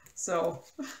drills. So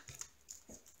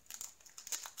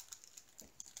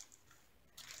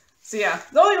yeah,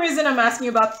 the only reason I'm talking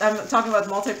about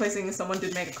multi-placing is someone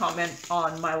did make a comment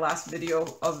on my last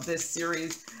video of this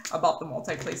series about the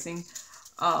multi-placing.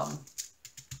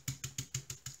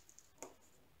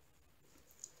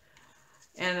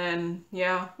 And then,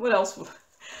 yeah, what else?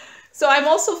 So I'm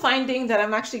also finding that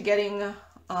I'm actually getting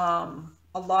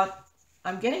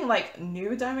I'm getting like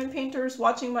new diamond painters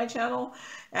watching my channel,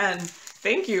 and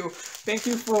thank you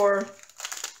for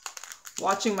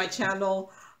watching my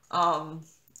channel,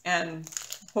 and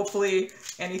hopefully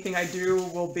anything I do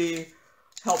will be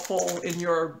helpful in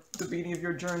the beginning of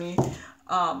your journey.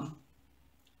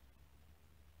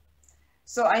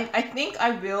 So I think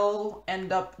I will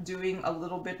end up doing a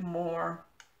little bit more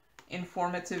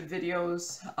informative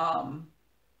videos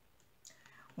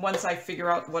once I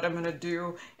figure out what I'm gonna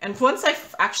do, and once I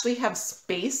actually have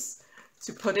space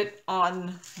to put it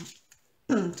on,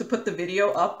 to put the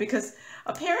video up, because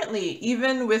apparently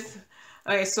even with,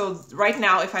 okay, so right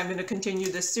now if I'm going to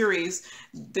continue this series,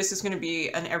 this is going to be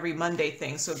an every Monday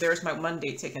thing, so there's my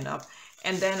Monday taken up,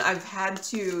 and then I've had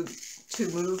to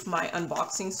move my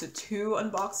unboxings to 2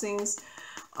 unboxings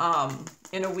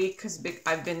in a week, because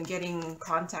I've been getting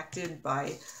contacted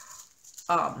by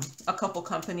a couple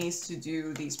companies to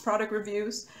do these product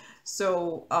reviews.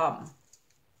 So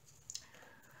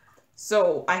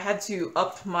so I had to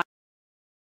up my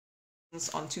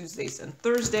on Tuesdays and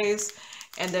Thursdays,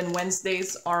 and then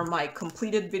Wednesdays are my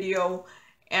completed video,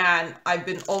 and I've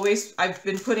been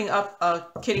putting up a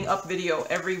kitting up video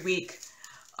every week.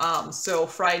 So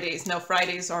Fridays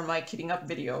are my kitting up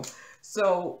video.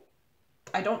 So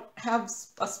I don't have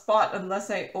a spot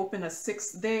unless I open a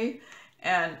 6th day,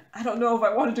 and I don't know if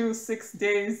I want to do 6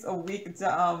 days a week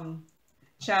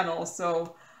channel.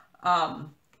 So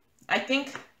I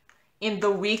think in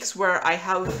the weeks where I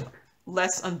have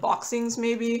less unboxings,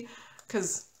 maybe,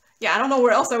 because yeah, I don't know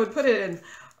where else I would put it in,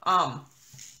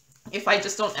 if I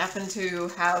just don't happen to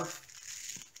have,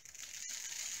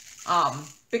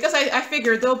 because I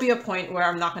figured there'll be a point where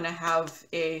I'm not going to have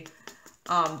a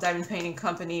diamond painting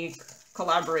company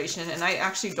collaboration, and I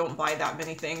actually don't buy that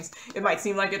many things. It might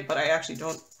seem like it, but I actually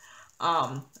don't.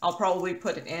 I'll probably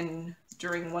put it in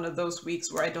during one of those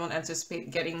weeks where I don't anticipate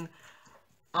getting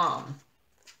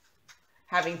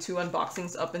having 2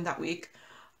 unboxings up in that week.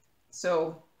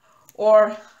 So,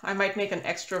 or I might make an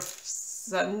extra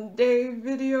Sunday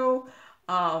video.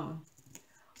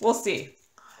 We'll see.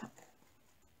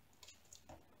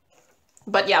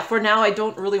 But yeah, for now, I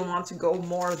don't really want to go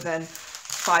more than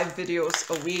 5 videos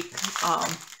a week.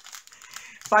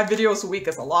 5 videos a week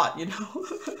is a lot, you know?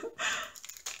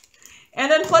 And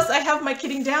then plus I have my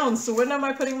kitting downs. So when am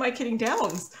I putting my kitting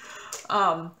downs?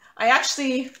 I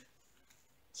actually,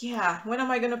 yeah, when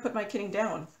am I going to put my kitting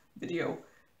down video?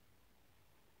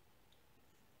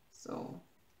 So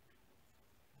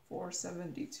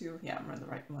 472, yeah, I'm on the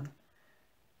right one.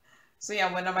 So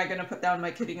yeah, when am I going to put down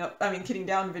my kitting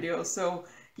down video? So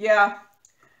yeah,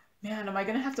 man, am I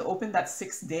going to have to open that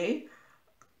 6th day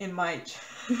in my...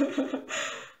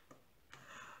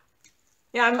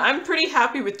 Yeah, I'm pretty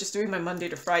happy with just doing my Monday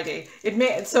to Friday.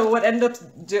 So what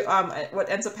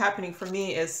ends up happening for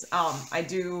me is I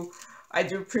do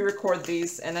pre-record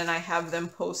these, and then I have them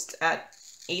post at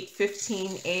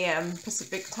 8:15 a.m.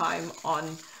 Pacific time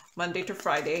on Monday to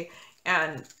Friday,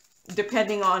 and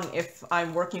depending on if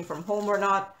I'm working from home or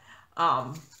not,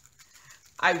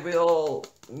 I will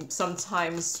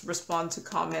sometimes respond to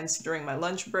comments during my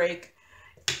lunch break,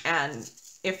 and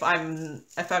if I'm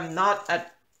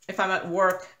at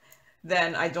work,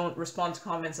 then I don't respond to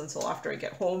comments until after I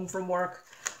get home from work.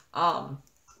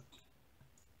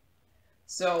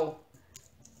 So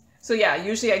yeah,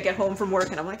 usually I get home from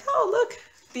work and I'm like, oh, look,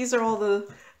 these are all the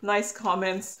nice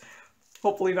comments,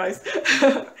 hopefully nice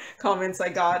comments I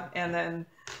got. And then,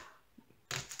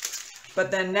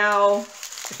 but then now,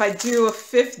 if I do a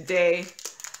 5th day,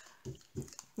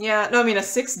 yeah, no, I mean a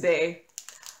 6th day,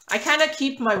 I kind of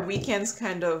keep my weekends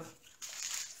kind of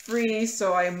free,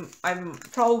 so I'm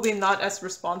probably not as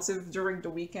responsive during the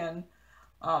weekend.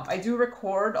 I do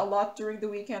record a lot during the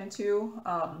weekend too,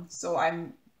 so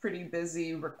I'm pretty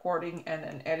busy recording and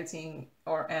then editing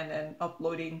and then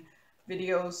uploading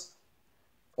videos.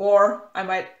 Or I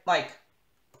might like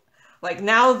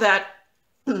now that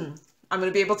I'm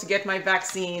gonna be able to get my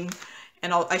vaccine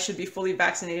and I should be fully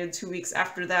vaccinated 2 weeks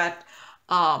after that.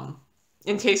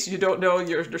 In case you don't know,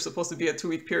 there's supposed to be a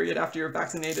 2-week period after you're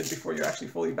vaccinated before you're actually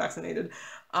fully vaccinated.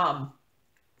 And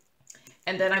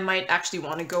then I might actually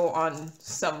want to go on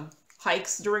some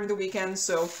hikes during the weekend.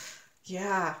 So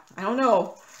yeah, I don't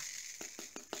know.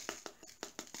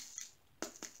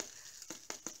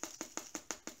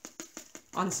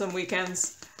 On some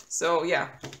weekends. So yeah.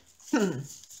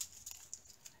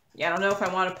 Yeah, I don't know if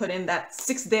I want to put in that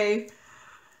 6-day.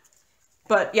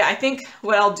 But yeah, I think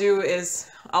what I'll do is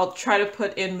I'll try to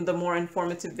put in the more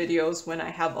informative videos when I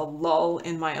have a lull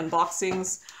in my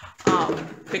unboxings,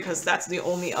 because that's the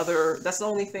only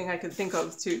thing I could think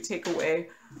of to take away.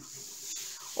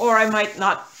 Or I might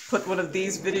not put one of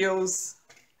these videos.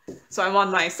 So I'm on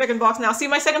my second box now. See,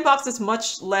 my second box is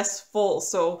much less full,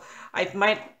 so I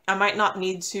might not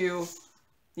need to,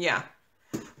 yeah.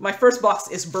 My first box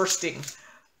is bursting.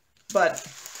 But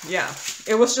yeah,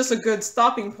 it was just a good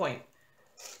stopping point.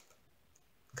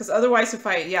 Because otherwise,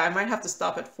 I might have to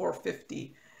stop at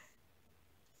 450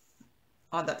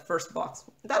 on that first box.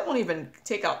 That won't even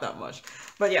take out that much.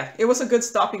 But yeah, it was a good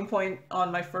stopping point on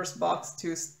my first box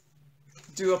to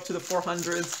do up to the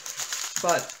 400s.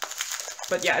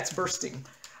 But yeah, it's bursting.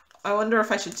 I wonder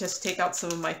if I should just take out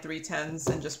some of my 310s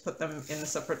and just put them in a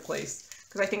separate place.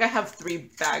 Because I think I have 3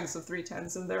 bags of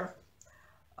 310s in there.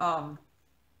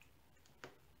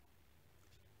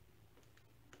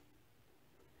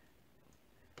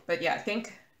 But yeah, I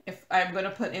think if I'm going to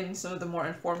put in some of the more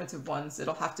informative ones,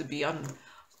 it'll have to be on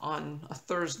a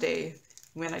Thursday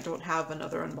when I don't have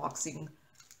another unboxing.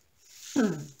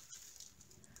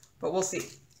 But we'll see.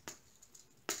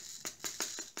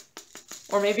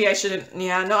 Or maybe I shouldn't.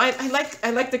 Yeah, no, I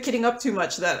like the kitting up too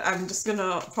much that I'm just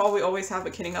gonna probably always have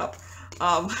a kitting up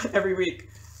every week.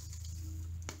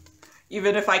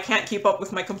 Even if I can't keep up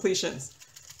with my completions.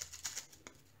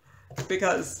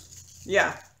 Because,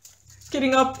 yeah.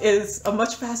 Kitting up is a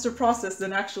much faster process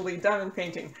than actually diamond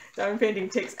painting. Diamond painting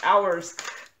takes hours.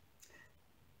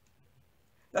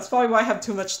 That's probably why I have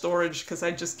too much storage, because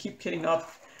I just keep kitting up,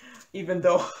 even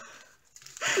though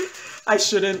I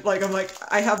shouldn't. Like,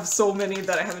 I have so many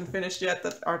that I haven't finished yet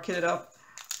that are kitted up.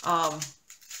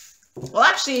 Well,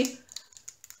 actually,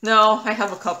 no, I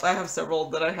have a couple. I have several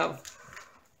that I have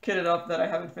kitted up that I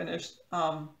haven't finished.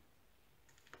 I'm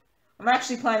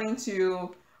actually planning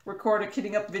to record a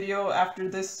kitting up video after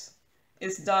this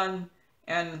is done,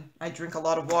 and I drink a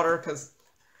lot of water because,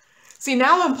 see,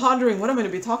 now I'm pondering what I'm going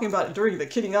to be talking about during the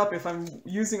kitting up if I'm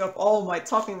using up all my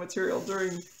talking material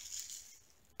during.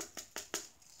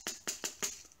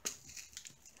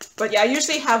 But yeah, I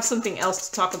usually have something else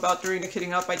to talk about during the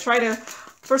kitting up.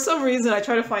 For some reason, I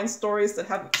try to find stories that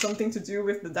have something to do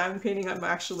with the diamond painting I'm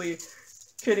actually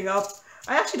kitting up.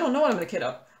 I actually don't know what I'm going to kit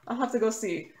up. I'll have to go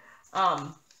see.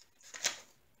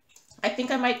 I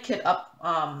think I might kit up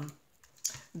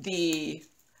the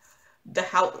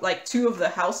house, like 2 of the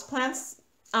house plants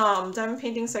diamond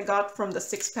paintings I got from the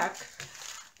 6-pack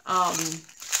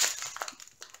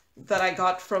that I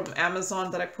got from Amazon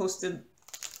that I posted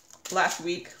last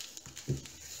week.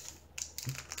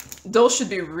 Those should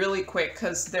be really quick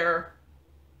because they're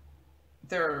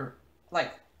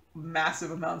like massive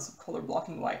amounts of color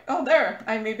blocking white. Oh, there!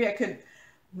 Maybe I could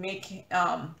make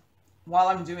while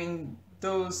I'm doing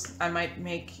those, I might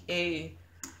make a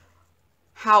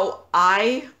how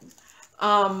I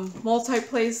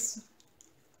multi-place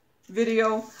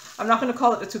video. I'm not going to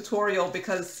call it a tutorial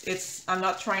because I'm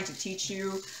not trying to teach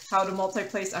you how to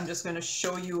multi-place. I'm just going to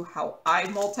show you how I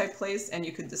multi-place, and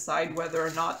you can decide whether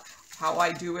or not how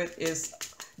I do it is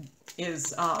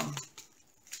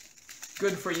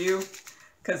good for you.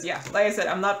 Because yeah, like I said,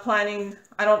 I'm not planning.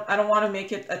 I don't want to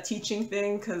make it a teaching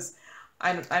thing because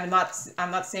I'm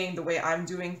not saying the way I'm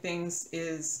doing things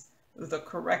is the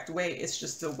correct way. It's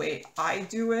just the way I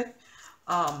do it.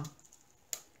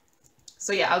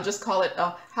 So yeah, I'll just call it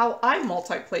how I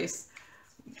multi-place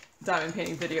diamond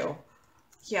painting video.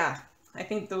 Yeah, I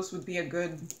think those would be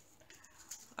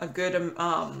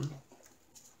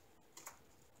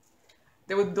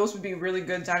those would be really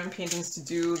good diamond paintings to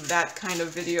do that kind of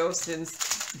video,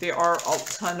 since they are a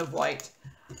ton of white.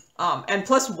 And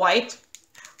plus white,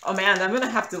 oh man, I'm gonna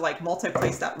have to like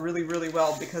multi-place that really, really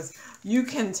well, because you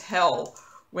can tell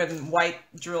when white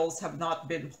drills have not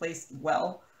been placed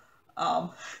well.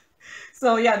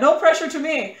 So yeah, no pressure to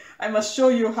me. I must show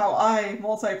you how I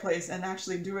multi-place and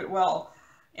actually do it well.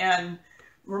 And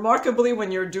remarkably,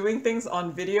 when you're doing things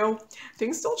on video,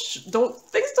 things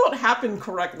don't happen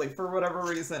correctly for whatever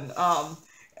reason.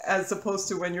 As opposed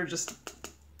to when you're just,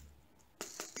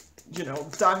 you know,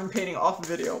 diamond painting off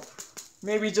video.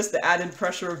 Maybe just the added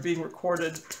pressure of being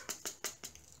recorded.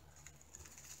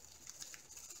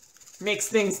 makes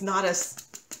things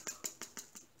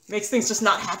just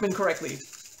not happen correctly.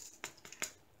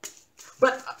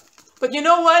 But you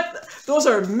know what? Those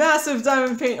are massive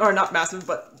diamond paint, or not massive,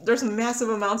 but there's massive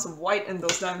amounts of white in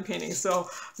those diamond paintings. So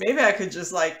maybe I could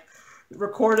just like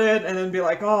record it and then be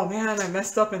like, oh man, I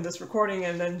messed up in this recording,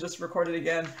 and then just record it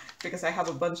again because I have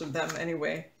a bunch of them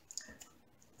anyway.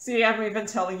 See, I haven't even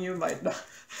telling you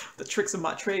the tricks of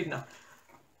my trade now.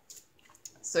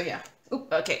 So yeah.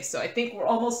 Oop, okay, so I think we're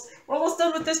almost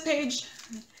done with this page.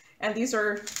 And these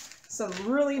are some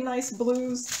really nice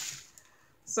blues.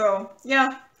 So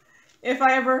yeah. If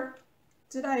I ever,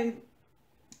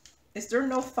 is there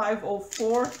no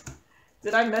 504?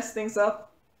 Did I mess things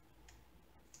up?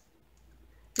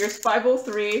 Here's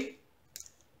 503,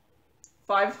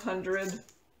 500,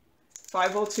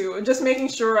 502, and just making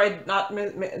sure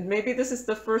maybe this is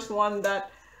the first one that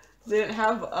didn't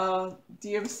have a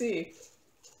DMC.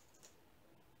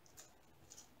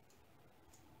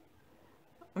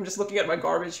 I'm just looking at my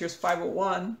garbage. Here's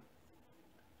 501.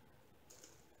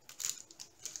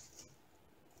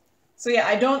 So yeah,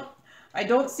 I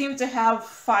don't seem to have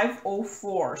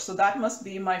 504, so that must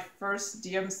be my first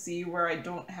DMC where I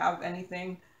don't have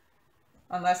anything,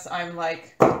 unless I'm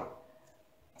like,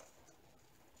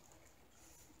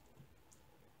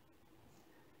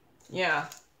 yeah,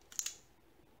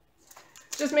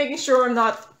 just making sure I'm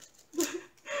not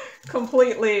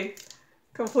completely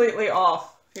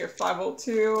off. Here,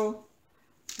 502,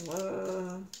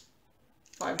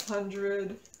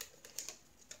 500.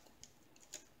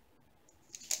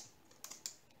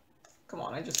 Come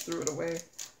on, I just threw it away.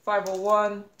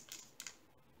 501,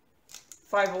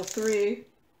 503,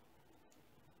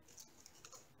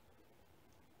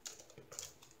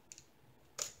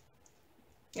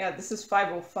 yeah, this is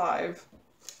 505.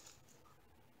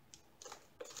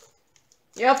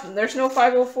 Yep, and there's no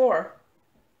 504.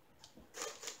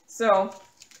 So,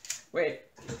 wait,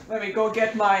 let me go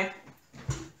get my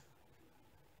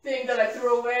thing that I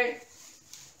threw away.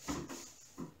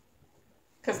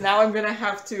 Because now I'm going to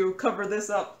have to cover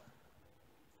this up.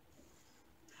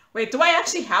 Wait, do I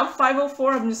actually have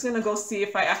 504? I'm just going to go see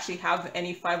if I actually have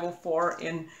any 504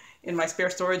 in my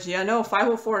spare storage. Yeah, no,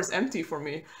 504 is empty for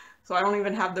me. So I don't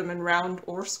even have them in round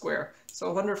or square. So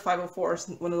I wonder if 504 is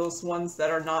one of those ones that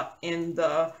are not in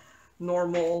the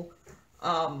normal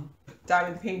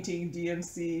diamond painting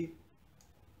DMC.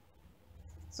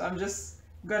 So I'm just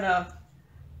going to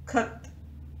cut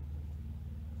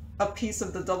a piece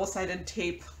of the double-sided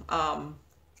tape that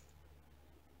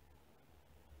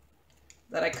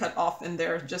I cut off in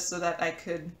there just so that I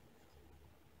could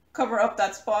cover up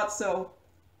that spot so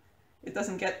it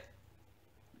doesn't get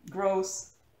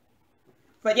gross.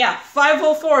 But yeah,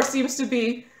 504 seems to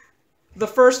be the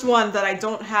first one that I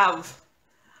don't have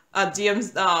a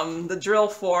the drill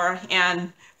for,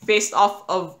 and based off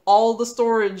of all the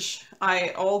storage,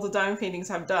 all the diamond paintings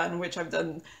I've done, which I've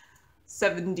done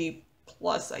 70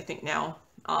 plus, I think now,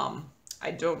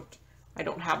 I don't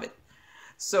have it.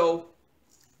 So,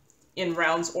 in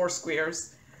rounds or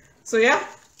squares. So yeah,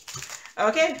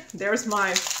 okay, there's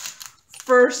my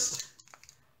first,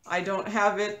 I don't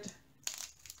have it.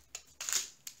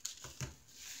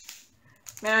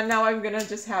 Man, now I'm gonna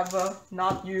just have a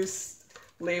not used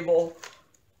label.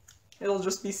 It'll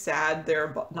just be sad there,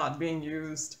 but not being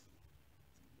used.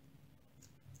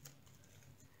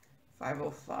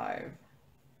 505.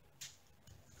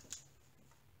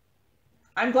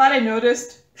 I'm glad I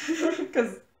noticed,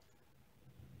 because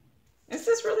is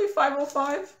this really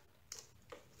 505?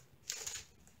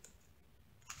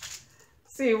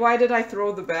 See, why did I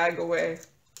throw the bag away?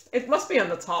 It must be on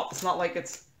the top. It's not like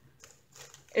it's...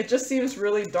 It just seems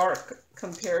really dark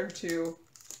compared to...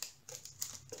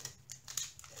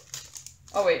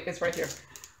 Oh wait, it's right here.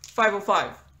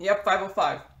 505. Yep,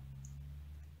 505.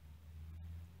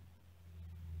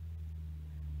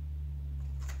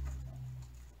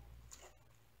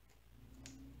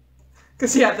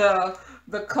 Because yeah,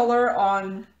 the color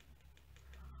on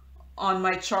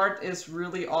my chart is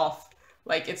really off.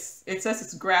 Like it says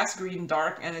it's grass green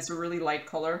dark and it's a really light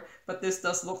color, but this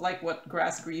does look like what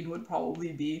grass green would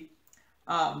probably be.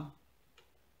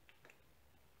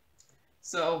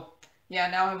 So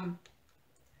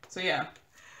yeah,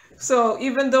 so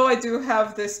even though I do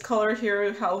have this color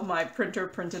here, how my printer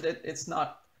printed it, it's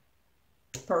not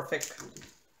perfect.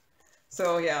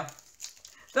 So yeah,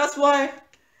 that's why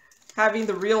having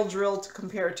the real drill to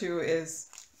compare to is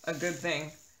a good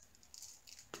thing.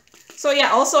 So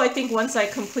yeah, also I think once I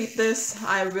complete this,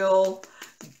 I will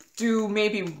do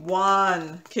maybe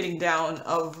one kitting down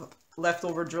of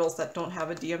leftover drills that don't have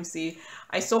a DMC.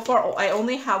 I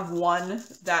only have one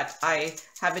that I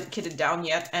haven't kitted down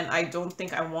yet, and I don't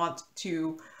think I want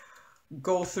to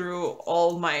go through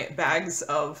all my bags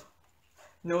of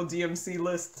no DMC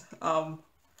list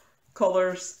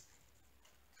colors.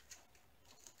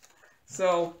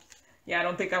 So yeah, I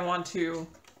don't think I want to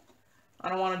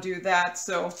do that.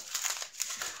 So,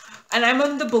 and I'm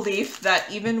in the belief that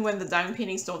even when the diamond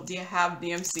paintings don't have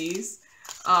DMCs,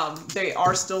 they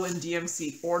are still in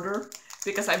DMC order,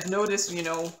 because I've noticed, you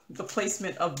know, the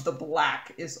placement of the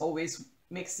black is always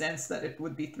makes sense that it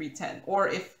would be 310, or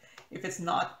if it's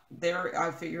not there,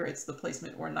 I figure it's the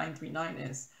placement where 939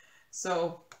 is.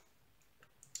 So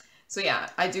yeah,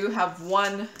 I do have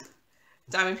one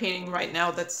diamond painting right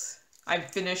now that's I've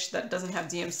finished that doesn't have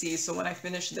DMC. So when I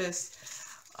finish this,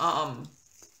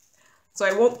 so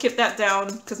I won't kit that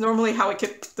down, because normally how I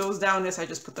kit those down is I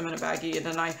just put them in a baggie and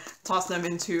then I toss them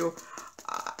into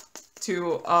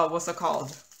what's it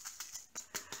called?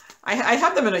 I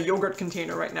have them in a yogurt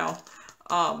container right now.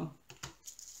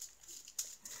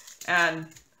 And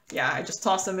yeah, I just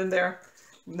toss them in there.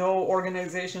 No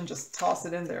organization, just toss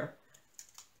it in there.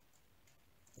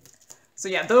 So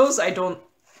yeah, those I don't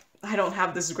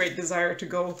have this great desire to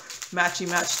go match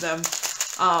them.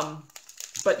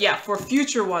 But yeah, for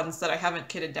future ones that I haven't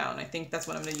kitted down, I think that's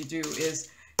what I'm going to do, is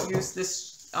use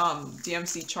this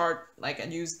DMC chart,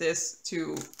 and use this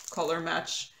to color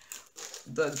match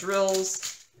the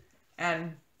drills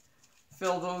and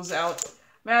fill those out.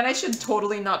 Man, I should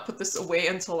totally not put this away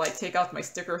until I take out my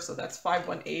sticker. So that's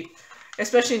 518,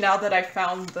 especially now that I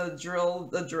found the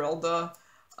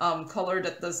color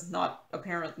that does not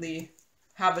apparently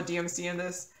have a DMC in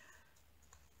this.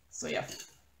 So yeah,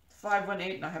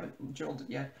 518, and I haven't drilled it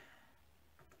yet.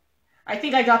 I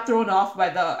think I got thrown off by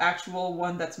the actual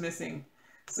one that's missing.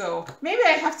 So maybe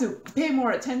I have to pay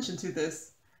more attention to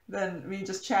this than me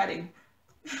just chatting.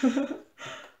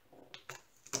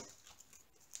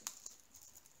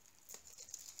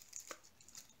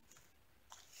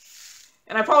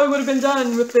 And I probably would have been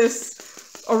done with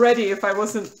this already if I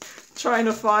wasn't trying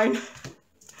to find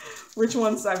which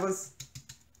one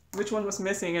was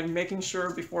missing and making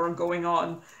sure before going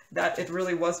on that it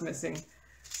really was missing.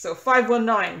 So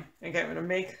 519. Okay, I'm gonna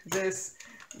make this,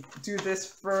 do this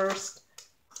first.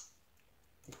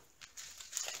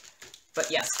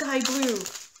 But yeah, sky blue.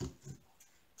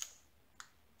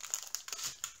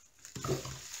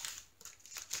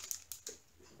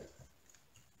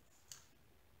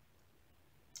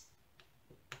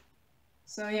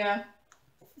 So yeah,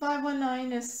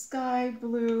 519 is sky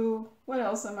blue. What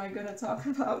else am I gonna talk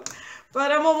about?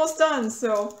 But I'm almost done,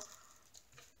 so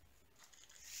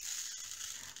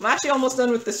I'm actually almost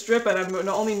done with the strip, and I'm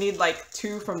gonna only need like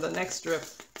 2 from the next strip.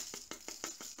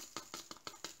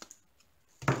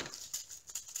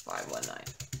 519,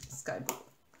 sky blue.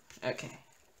 Okay.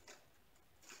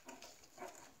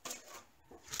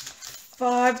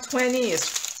 520 is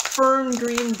fern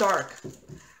green dark.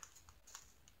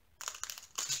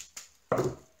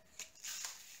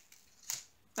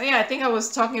 Oh yeah, I think I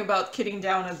was talking about kitting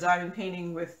down a diamond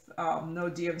painting with no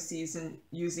DMCs and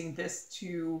using this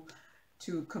to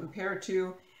compare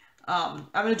to. I'm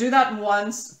going to do that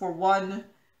once for one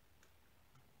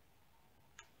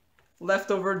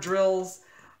leftover drills,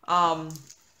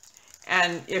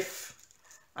 and if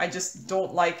I just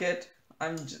don't like it,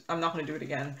 I'm not going to do it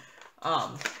again.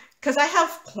 Because I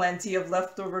have plenty of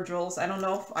leftover drills. I don't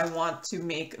know if I want to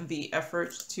make the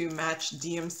effort to match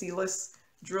DMC-less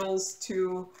drills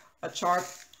to a chart.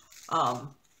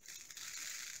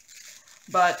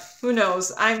 But who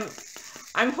knows? I'm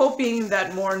hoping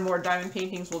that more and more diamond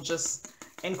paintings will just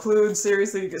include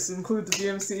the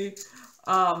DMC.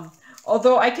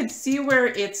 Although I could see where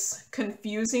it's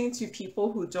confusing to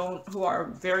people who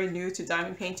are very new to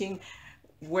diamond painting,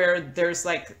 where there's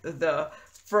like the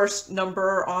first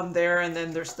number on there, and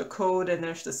then there's the code, and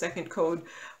there's the second code.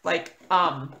 Like,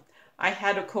 I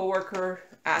had a coworker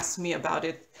ask me about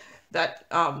it that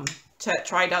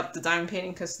tried out the diamond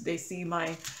painting because they see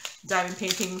my diamond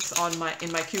paintings on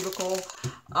in my cubicle,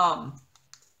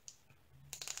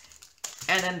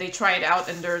 and then they try it out,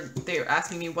 and they're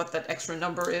asking me what that extra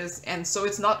number is, and so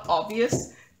it's not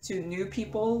obvious to new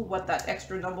people what that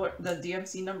extra number, the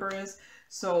DMC number is.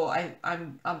 So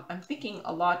I'm thinking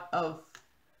a lot of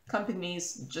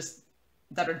companies just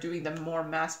that are doing them more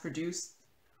mass-produced,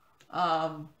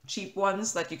 cheap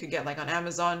ones that you could get like on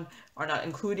Amazon are not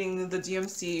including the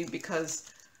DMC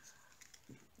because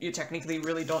you technically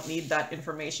really don't need that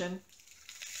information.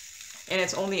 And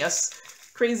it's only us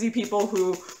crazy people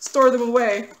who store them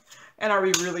away. And are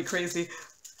we really crazy?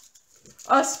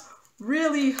 Us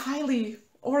really highly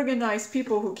organized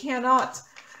people who cannot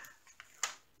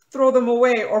throw them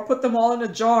away or put them all in a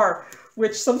jar,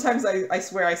 which sometimes I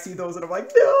swear I see those and I'm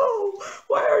like, no,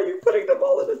 why are you putting them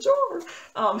all in a jar?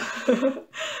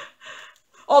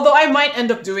 Although I might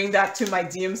end up doing that to my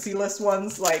DMC list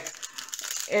ones, like,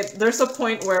 there's a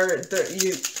point where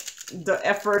the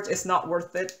effort is not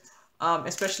worth it,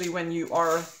 especially when you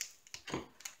are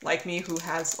like me who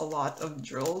has a lot of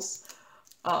drills.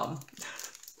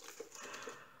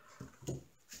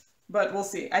 But we'll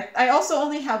see. I also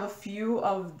only have a few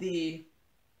of the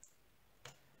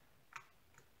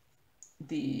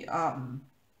DMC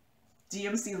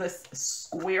list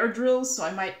square drills, so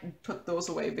I might put those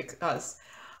away because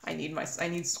I need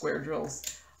square drills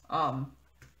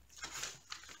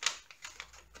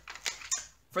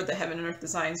for the Heaven and Earth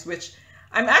designs, which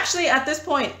I'm actually, at this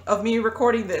point of me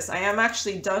recording this, I am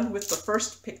actually done with the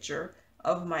first picture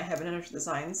of my Heaven and Earth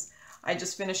designs. I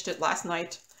just finished it last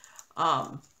night.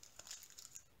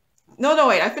 No,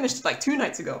 wait, I finished it like 2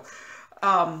 nights ago.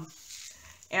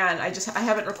 And I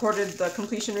haven't recorded the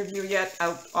completion review yet.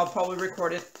 I'll probably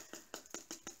record it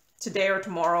today or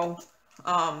tomorrow,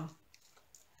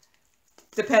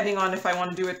 depending on if I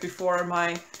want to do it before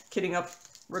my kitting up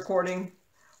recording.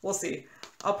 We'll see.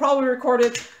 I'll probably record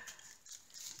it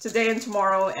today and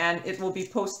tomorrow, and it will be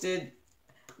posted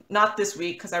not this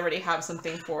week because I already have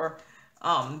something for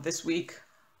this week,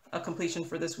 a completion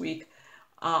for this week,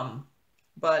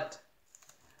 but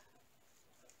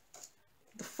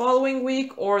the following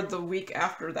week or the week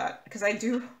after that, because I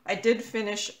did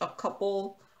finish a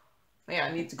couple. Yeah,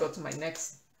 I need to go to my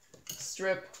next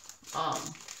strip,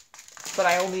 but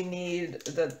I only need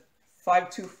the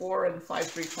 524 and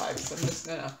 535, so I'm just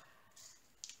gonna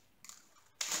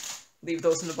leave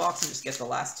those in the box and just get the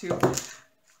last 2.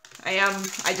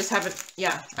 I just haven't,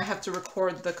 yeah, I have to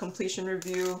record the completion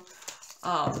review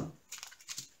of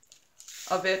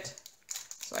it.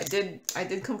 So I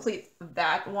did complete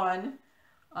that one.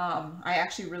 I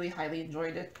actually really highly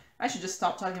enjoyed it. I should just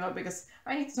stop talking about it because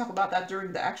I need to talk about that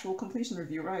during the actual completion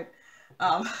review, right?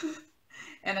 And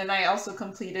then I also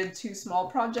completed 2 small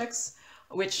projects,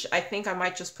 which I think I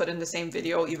might just put in the same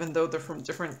video, even though they're from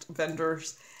different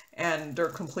vendors and they're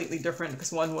completely different,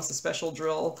 because one was a special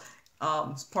drill,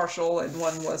 partial, and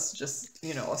one was just,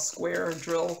 you know, a square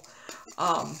drill.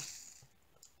 I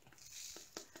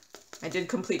did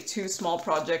complete 2 small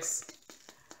projects,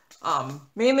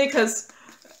 mainly because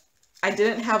I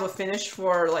didn't have a finish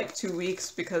for like 2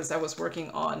 weeks because I was working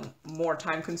on more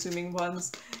time-consuming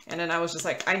ones, and then I was just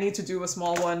like, I need to do a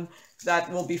small one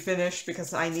that will be finished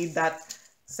because I need that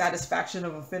satisfaction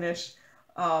of a finish.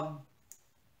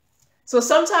 So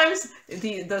sometimes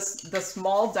the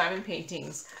small diamond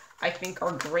paintings I think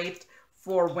are great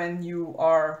for when you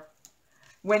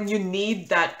need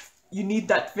that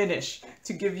finish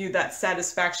to give you that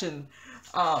satisfaction.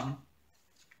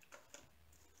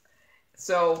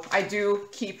 So I do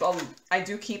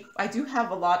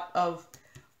have a lot of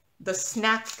the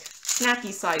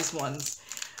snacky size ones,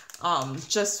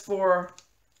 just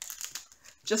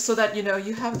so that, you know,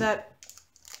 you have that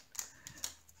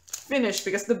finish,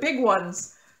 because the big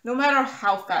ones, no matter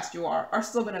how fast you are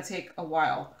still gonna take a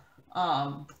while,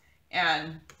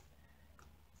 and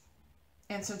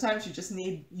sometimes you just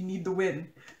need the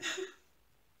win.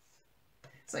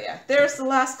 So yeah, there's the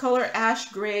last color,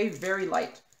 ash gray, very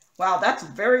light. Wow, that's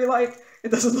very light.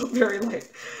 It doesn't look very light.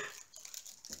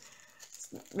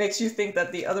 Makes you think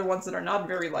that the other ones that are not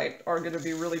very light are going to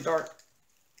be really dark.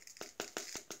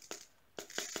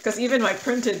 Because even my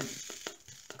printed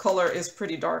color is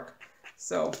pretty dark.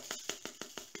 So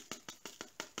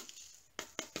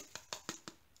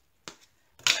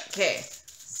okay,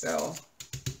 so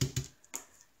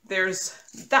there's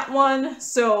that one.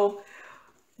 So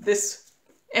this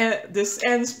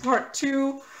ends part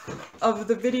 2 of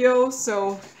the video.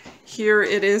 So here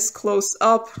it is close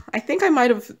up. I think I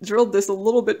might have drilled this a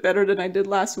little bit better than I did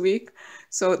last week.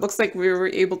 So it looks like we were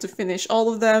able to finish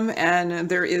all of them, and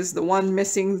there is the one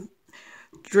missing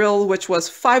drill, which was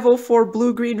 504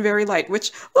 blue-green very light,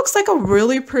 which looks like a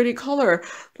really pretty color.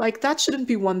 Like, that shouldn't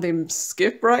be one they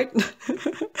skip, right?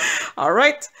 All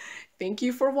right. Thank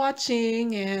you for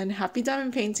watching, and happy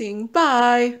diamond painting.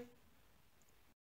 Bye!